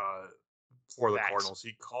for the Facts. Cardinals.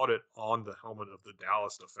 He caught it on the helmet of the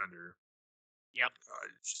Dallas defender. Yep.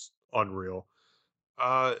 It's just unreal.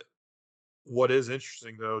 Uh, what is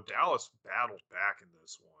interesting though, Dallas battled back in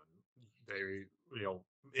this one.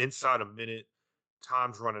 They, inside a minute,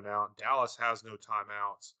 time's running out. Dallas has no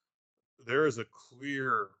timeouts. There is a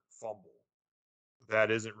clear fumble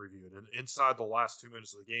that isn't reviewed. And inside the last 2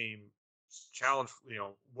 minutes of the game, challenge,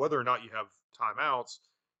 whether or not you have timeouts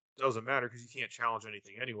doesn't matter because you can't challenge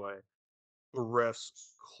anything anyway. The refs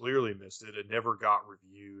clearly missed it. It never got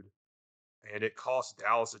reviewed. And it cost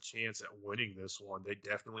Dallas a chance at winning this one. They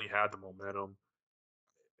definitely had the momentum.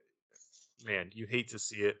 Man, you hate to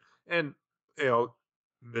see it. And,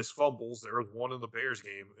 missed fumbles. There was one in the Bears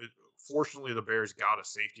game. Fortunately, the Bears got a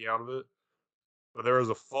safety out of it. But there was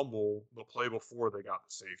a fumble the play before they got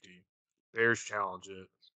the safety. Bears challenge it.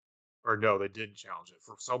 Or no, they didn't challenge it.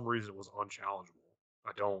 For some reason it was unchallengeable.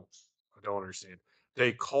 I don't I don't understand.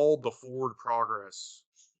 They called the forward progress.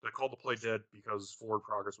 They called the play dead because forward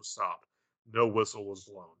progress was stopped. No whistle was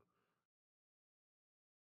blown.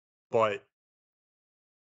 But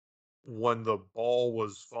when the ball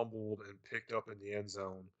was fumbled and picked up in the end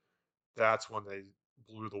zone, that's when they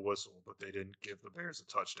blew the whistle, but they didn't give the Bears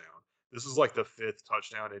a touchdown. This is like the 5th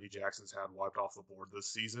touchdown Eddie Jackson's had wiped off the board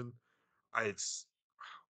this season. It's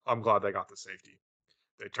I'm glad they got the safety.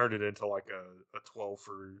 They turned it into like a 12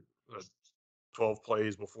 for 12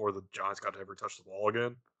 plays before the Giants got to ever touch the ball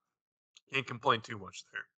again. Can't complain too much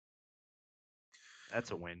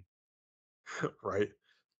That's a win. there, right?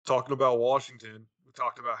 Talking about Washington, we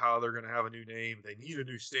talked about how they're going to have a new name. They need a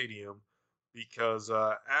new stadium because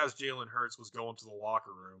as Jalen Hurts was going to the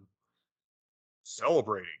locker room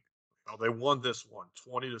celebrating, they won this one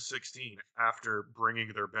 20-16 after bringing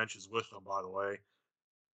their benches with them, by the way.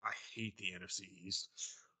 I hate the NFC East.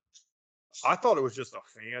 I thought it was just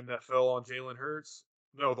a fan that fell on Jalen Hurts.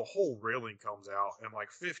 No, the whole railing comes out and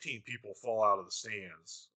like 15 people fall out of the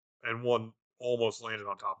stands, and one almost landed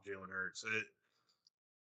on top of Jalen Hurts.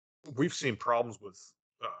 We've seen problems with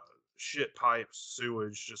uh, shit pipes,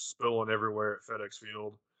 sewage just spilling everywhere at FedEx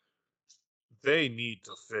Field. They need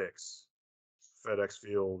to fix FedEx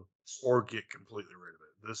Field or get completely rid of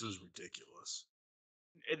it. This is ridiculous.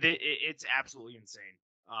 It's absolutely insane.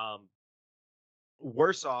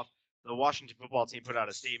 Worse off, the Washington football team put out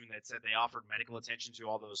a statement that said they offered medical attention to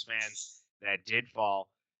all those fans that did fall,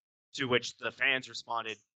 to which the fans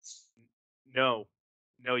responded, no,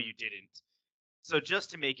 no, you didn't. So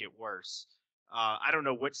just to make it worse, I don't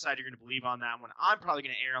know which side you're going to believe on that one. I'm probably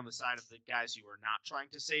going to err on the side of the guys who are not trying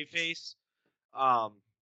to save face. Um,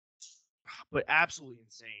 but absolutely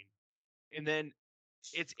insane. And then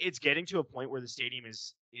it's getting to a point where the stadium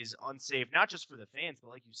is unsafe, not just for the fans, but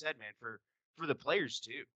like you said, man, for the players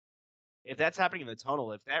too. If that's happening in the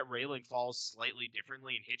tunnel, if that railing falls slightly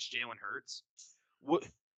differently and hits Jalen Hurts,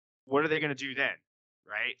 what are they going to do then?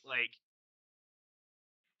 Right? Like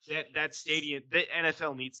that stadium, the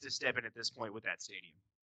NFL needs to step in at this point with that stadium.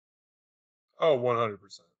 Oh, 100%.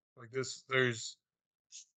 Like this,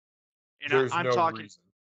 And there's no reason.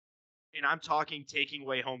 And I'm talking taking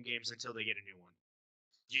away home games until they get a new one.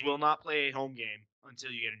 You will not play a home game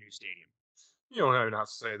until you get a new stadium. You don't even have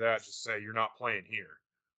to say that. Just say you're not playing here.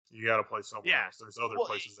 You got to play somewhere Yeah. else. There's other Well,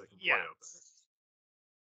 places that can play yeah, out there.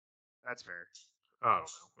 that's fair. I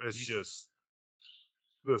don't know. It's just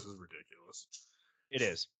this is ridiculous. It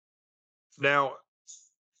is. Now,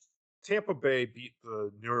 Tampa Bay beat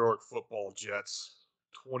the New York Football Jets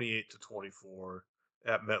 28-24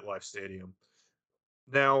 at MetLife Stadium.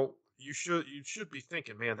 Now, you should be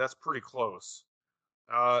thinking, man, that's pretty close.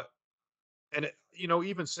 And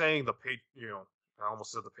even saying I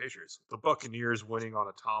almost said the Patriots, the Buccaneers winning on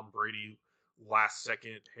a Tom Brady last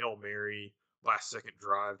second Hail Mary, last second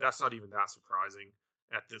drive. That's not even that surprising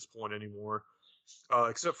at this point anymore.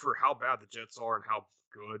 Except for how bad the Jets are and how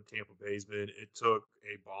good Tampa Bay's been. It took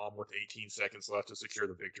a bomb with 18 seconds left to secure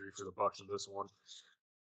the victory for the Bucs in this one.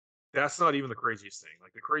 That's not even the craziest thing.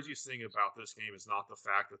 Like, the craziest thing about this game is not the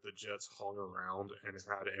fact that the Jets hung around and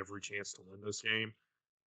had every chance to win this game.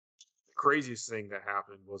 The craziest thing that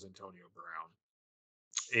happened was Antonio Brown.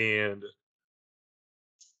 And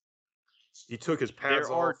he took his pads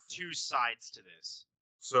There are off. two sides to this.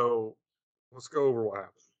 So let's go over what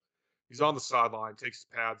happened. He's on the sideline, takes his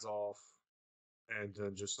pads off, and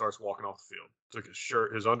then just starts walking off the field. Took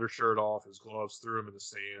his undershirt off, his gloves, threw him in the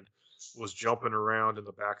sand, was jumping around in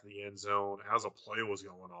the back of the end zone as a play was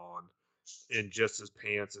going on in just his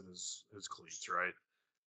pants and his cleats, right?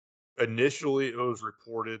 Initially, it was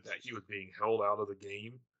reported that he was being held out of the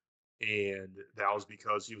game, and that was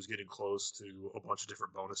because he was getting close to a bunch of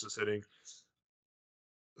different bonuses hitting.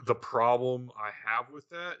 The problem I have with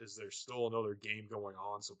that is there's still another game going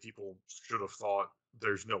on, so people should have thought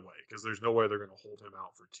there's no way, because there's no way they're going to hold him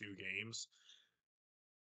out for 2 games.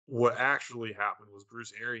 What actually happened was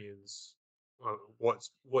Bruce Arians, what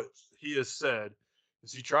he has said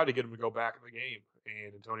is he tried to get him to go back in the game,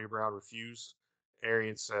 and Antonio Brown refused.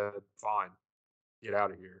 Arians said, "Fine, get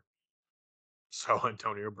out of here." So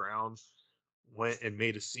Antonio Brown went and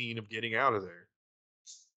made a scene of getting out of there.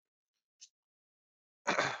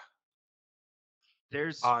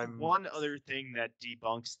 There's one other thing that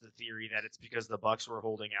debunks the theory that it's because the Bucs were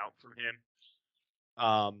holding out from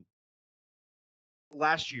him.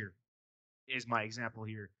 Last year is my example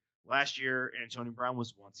here. Last year, Antonio Brown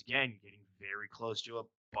was once again getting very close to a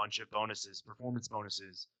bunch of bonuses, performance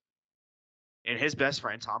bonuses. And his best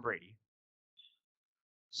friend, Tom Brady,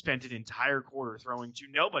 spent an entire quarter throwing to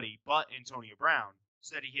nobody but Antonio Brown,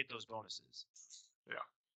 said he hit those bonuses. Yeah.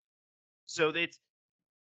 So that's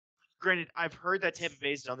granted, I've heard that Tampa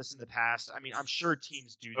Bay's done this in the past. I mean, I'm sure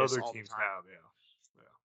teams do this Other all teams the time. have, yeah.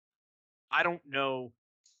 I don't know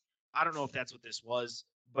if that's what this was,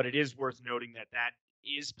 but it is worth noting that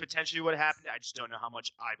is potentially what happened. I just don't know how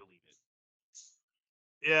much I believe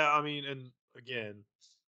it. Yeah, I mean, and again,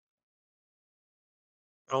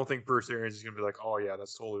 I don't think Bruce Arians is going to be like, "Oh yeah,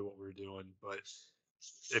 that's totally what we're doing." But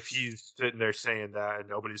if he's sitting there saying that and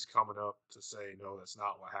nobody's coming up to say, "No, that's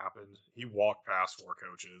not what happened," he walked past 4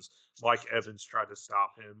 coaches. Mike Evans tried to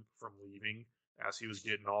stop him from leaving as he was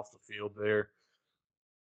getting off the field there.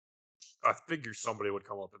 I figured somebody would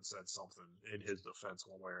come up and said something in his defense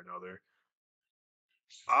one way or another.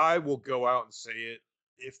 I will go out and say it.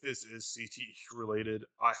 If this is CTE related,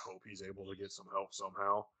 I hope he's able to get some help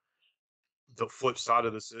somehow. The flip side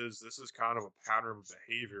of this is kind of a pattern of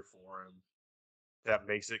behavior for him that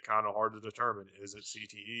makes it kind of hard to determine. Is it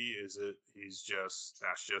CTE? Is it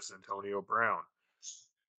that's just Antonio Brown?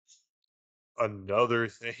 Another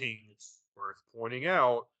thing worth pointing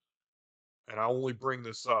out, and I only bring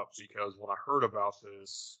this up because when I heard about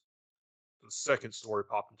this, the second story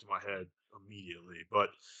popped into my head immediately. But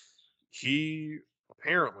he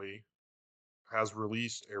apparently has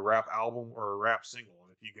released a rap album or a rap single.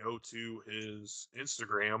 And if you go to his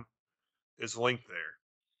Instagram, it's linked there.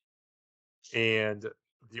 And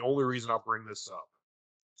the only reason I'll bring this up,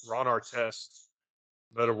 Ron Artest,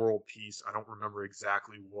 Metta World Peace, I don't remember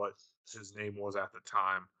exactly what his name was at the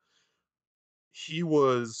time. He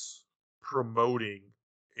was promoting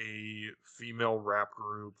a female rap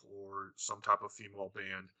group or some type of female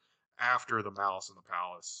band after the Malice in the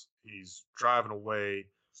Palace. He's driving away.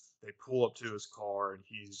 They pull up to his car and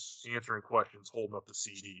he's answering questions, holding up the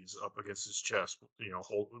CDs up against his chest,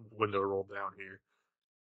 window rolled down here.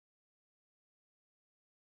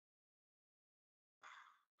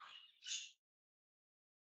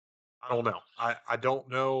 I don't know. I don't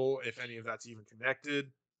know if any of that's even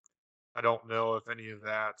connected. I don't know if any of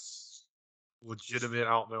that's legitimate.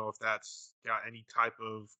 I don't know if that's got any type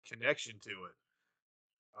of connection to it.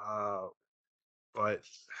 Uh, but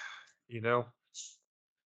you know,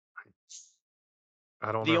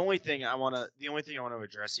 I don't The know. only thing I want to the only thing I want to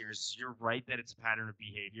address here is you're right that it's a pattern of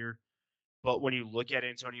behavior. But when you look at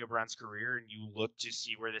Antonio Brown's career and you look to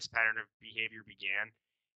see where this pattern of behavior began,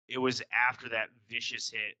 it was after that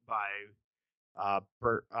vicious hit by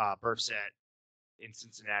Burfset in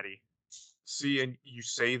Cincinnati. See, and you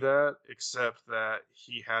say that, except that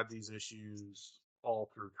he had these issues all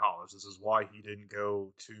through college. This is why he didn't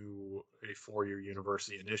go to a 4-year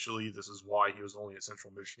university initially. This is why he was only at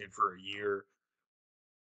Central Michigan for a year.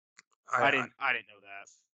 I I didn't know that.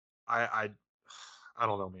 I I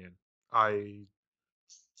don't know, man. I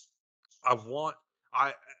I want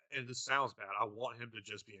I and this sounds bad. I want him to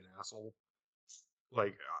just be an asshole.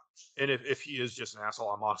 Like, and if he is just an asshole,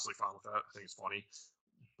 I'm honestly fine with that. I think it's funny.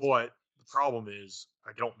 But the problem is,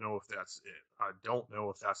 I don't know if that's it. I don't know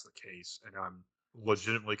if that's the case, and I'm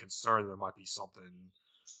legitimately concerned there might be something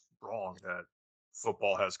wrong that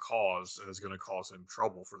football has caused and is going to cause him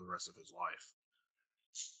trouble for the rest of his life.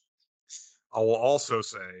 I will also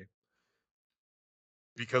say,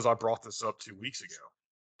 because I brought this up 2 weeks ago,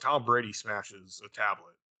 Tom Brady smashes a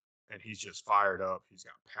tablet, and he's just fired up. He's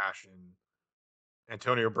got passion.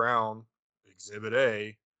 Antonio Brown, Exhibit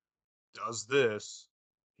A, does this.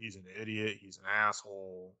 He's an idiot. He's an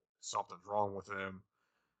asshole. Something's wrong with him.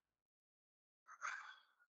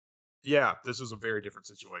 Yeah, this is a very different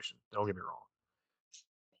situation. Don't get me wrong.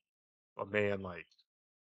 But man, like,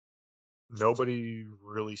 nobody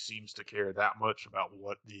really seems to care that much about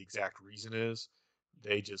what the exact reason is.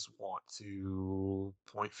 They just want to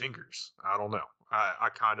point fingers. I don't know. I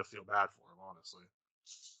kind of feel bad for him, honestly.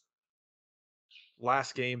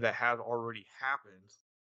 Last game that had already happened,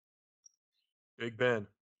 Big Ben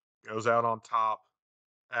goes out on top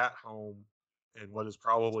at home in what is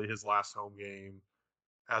probably his last home game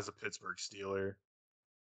as a Pittsburgh Steeler.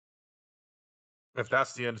 If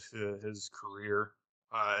that's the end to his career,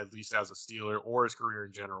 at least as a Steeler or his career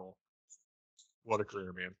in general, what a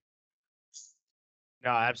career, man.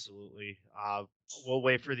 No, absolutely. We'll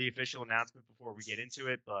wait for the official announcement before we get into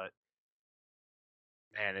it, but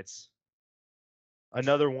man, it's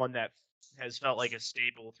another one that has felt like a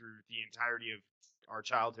staple through the entirety of our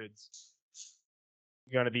childhoods.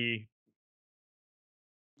 Gonna be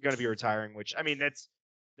gonna be retiring, which I mean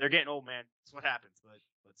they're getting old, man. It's what happens,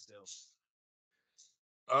 but still.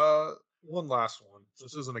 One last one.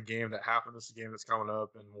 This isn't a game that happened. This is a game that's coming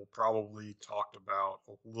up, and we'll probably talk about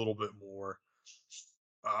a little bit more.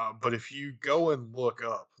 But if you go and look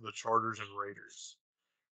up the Chargers and Raiders,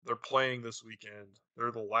 they're playing this weekend.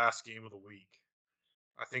 They're the last game of the week.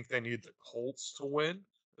 I think they need the Colts to win.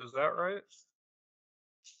 Is that right?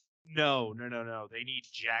 No. They need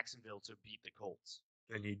Jacksonville to beat the Colts.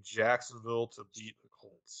 They need Jacksonville to beat the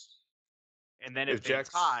Colts. And then if they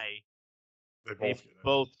tie, they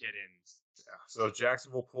both get in. Yeah. So if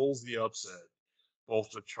Jacksonville pulls the upset,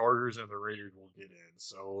 both the Chargers and the Raiders will get in.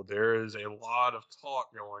 So there is a lot of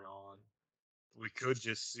talk going on. We could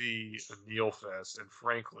just see a kneel fest. And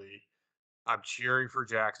frankly, I'm cheering for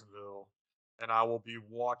Jacksonville, and I will be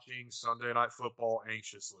watching Sunday Night Football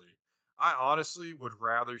anxiously. I honestly would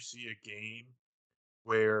rather see a game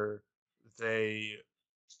where they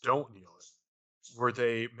don't kneel it, where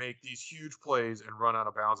they make these huge plays and run out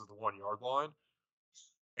of bounds at the 1 yard line,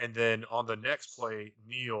 and then on the next play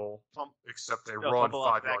kneel, except they run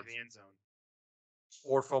 5 yards of the end zone,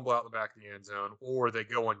 or fumble out the back of the end zone, or they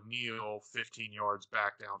go and kneel 15 yards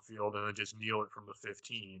back downfield and then just kneel it from the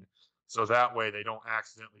 15, so that way they don't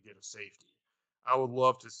accidentally get a safety. I would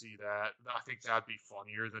love to see that. I think that'd be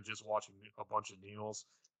funnier than just watching a bunch of kneels.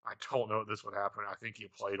 I don't know if this would happen. I think you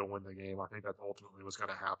play to win the game. I think that's ultimately what's going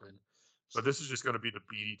to happen. But this is just going to be the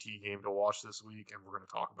BDT game to watch this week, and we're going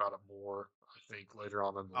to talk about it more, I think, later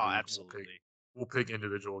on in the week. Absolutely. We'll pick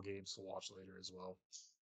individual games to watch later as well.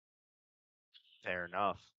 Fair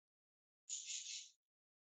enough.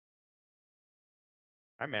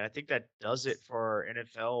 All right, man. I think that does it for our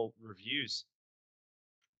NFL reviews.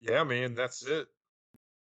 Yeah, man, that's it.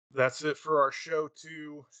 That's it for our show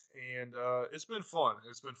too, and it's been fun.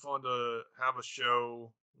 It's been fun to have a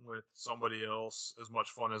show with somebody else as much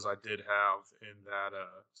fun as I did have in that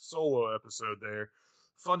solo episode there.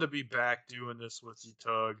 Fun to be back doing this with you,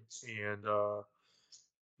 Tug. And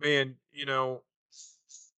man,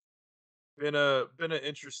 been an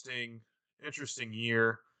interesting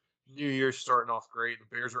year. New Year's starting off great. The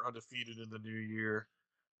Bears are undefeated in the new year.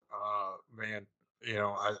 Man,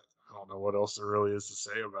 I don't know what else there really is to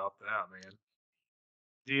say about that, man.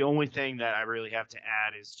 The only thing that I really have to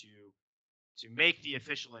add is to make the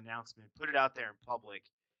official announcement, put it out there in public,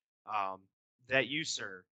 that you,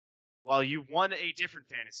 sir, while you won a different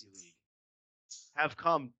fantasy league, have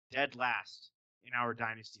come dead last in our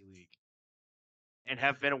dynasty league and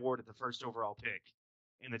have been awarded the first overall pick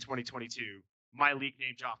in the 2022 My League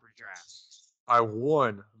Named Joffrey draft. I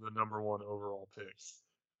won the number one overall pick.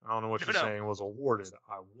 I don't know what you're No. saying was awarded.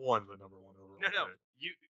 I won the number one overall pick.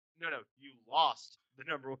 You lost the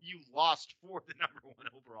number. You lost for the number one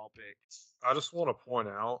overall pick. I just want to point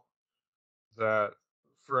out that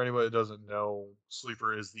for anybody that doesn't know,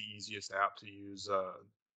 Sleeper is the easiest app to use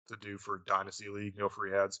to do for Dynasty League. No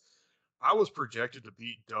free ads. I was projected to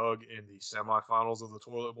beat Doug in the semifinals of the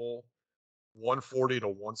Toilet Bowl, 140 to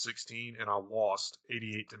 116, and I lost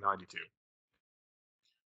 88 to 92.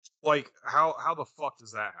 Like, how the fuck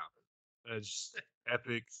does that happen? It's just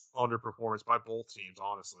epic underperformance by both teams,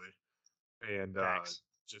 honestly, and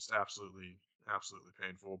just absolutely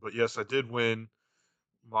painful. But yes, I did win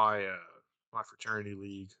my my fraternity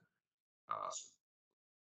league.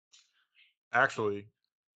 Actually,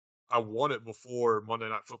 I won it before Monday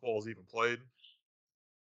Night Football was even played.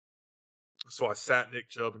 So I sat Nick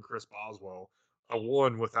Chubb and Chris Boswell. I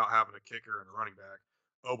won without having a kicker and a running back.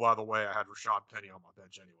 Oh, by the way, I had Rashad Penny on my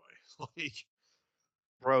bench anyway. Like,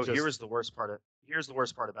 bro, here's the worst part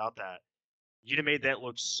about that. You'd have made that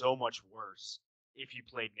look so much worse if you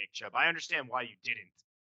played Nick Chubb. I understand why you didn't.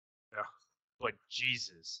 Yeah. But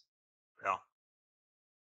Jesus. Yeah.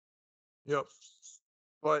 Yep.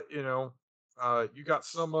 But you got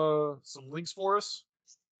some links for us?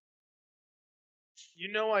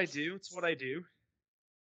 You know I do. It's what I do.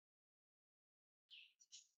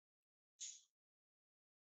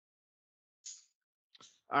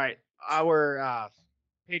 All right. Our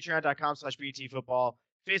patreon.com/BDTfootball,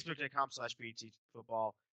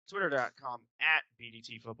 facebook.com/BDTfootball,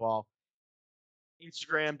 twitter.com@BDTfootball,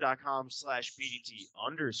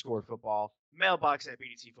 instagram.com/BDT_football,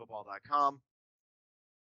 mailbox@BDTfootball.com,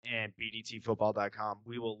 and BDTfootball.com.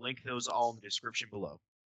 We will link those all in the description below.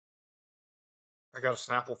 I got a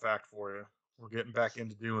Snapple fact for you. We're getting back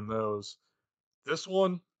into doing those. This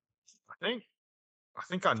one, I think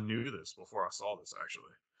I knew this before I saw this,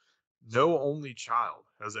 actually. No only child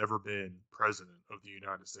has ever been president of the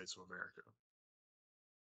United States of America.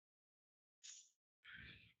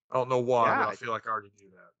 I don't know why, but I feel like I already knew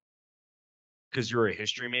that. Because you're a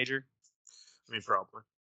history major? I mean, probably.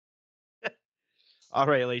 All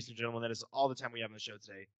right, ladies and gentlemen, that is all the time we have on the show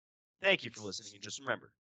today. Thank you for listening, and just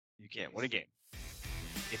remember, you can't win a game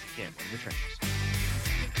if you can't win the trenches.